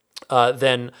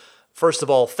 then first of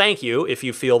all, thank you if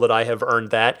you feel that I have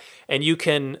earned that. And you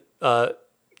can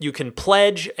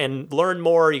pledge and learn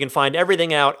more. You can find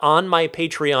everything out on my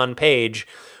Patreon page,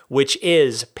 which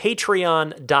is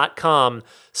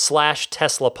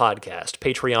patreon.com/Tesla Podcast.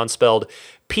 Patreon spelled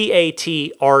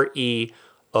Patreon.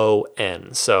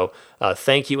 So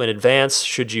thank you in advance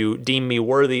should you deem me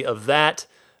worthy of that.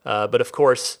 But of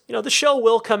course, the show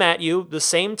will come at you the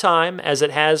same time as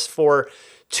it has for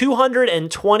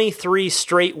 223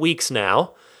 straight weeks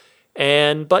now.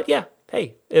 But yeah,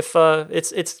 hey, if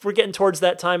we're getting towards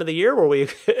that time of the year where we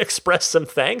express some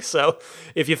thanks. So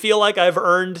if you feel like I've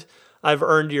earned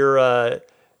your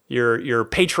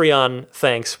Patreon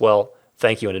thanks, well,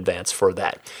 thank you in advance for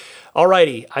that.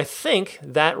 Alrighty, I think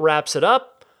that wraps it up.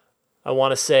 I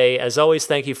want to say, as always,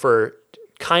 thank you for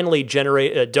kindly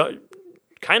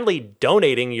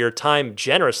donating your time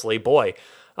generously. Boy,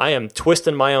 I am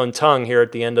twisting my own tongue here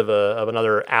at the end of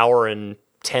another hour and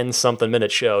 10-something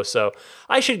minute show. So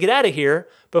I should get out of here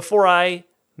before I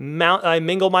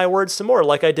mingle my words some more,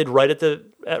 like I did right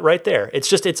there.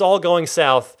 It's all going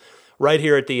south right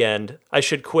here at the end. I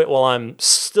should quit while I'm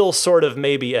still sort of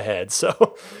maybe ahead.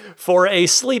 So for a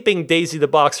sleeping Daisy the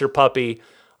Boxer puppy,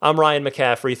 I'm Ryan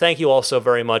McCaffrey. Thank you all so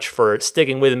very much for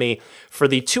sticking with me for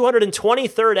the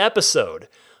 223rd episode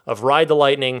of Ride the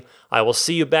Lightning. I will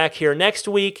see you back here next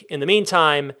week. In the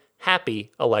meantime,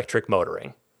 happy electric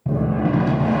motoring.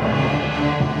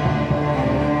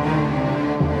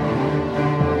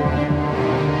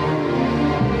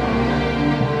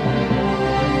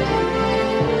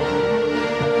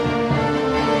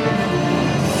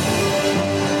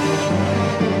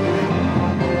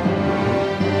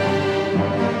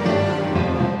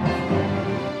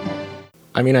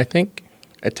 I mean, I think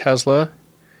a Tesla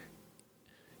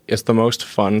is the most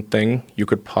fun thing you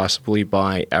could possibly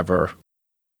buy ever.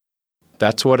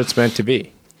 That's what it's meant to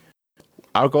be.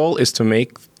 Our goal is to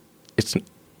make it's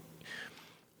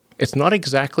not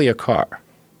exactly a car.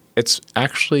 It's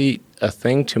actually a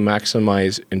thing to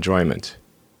maximize enjoyment.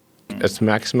 It's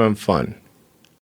maximum fun.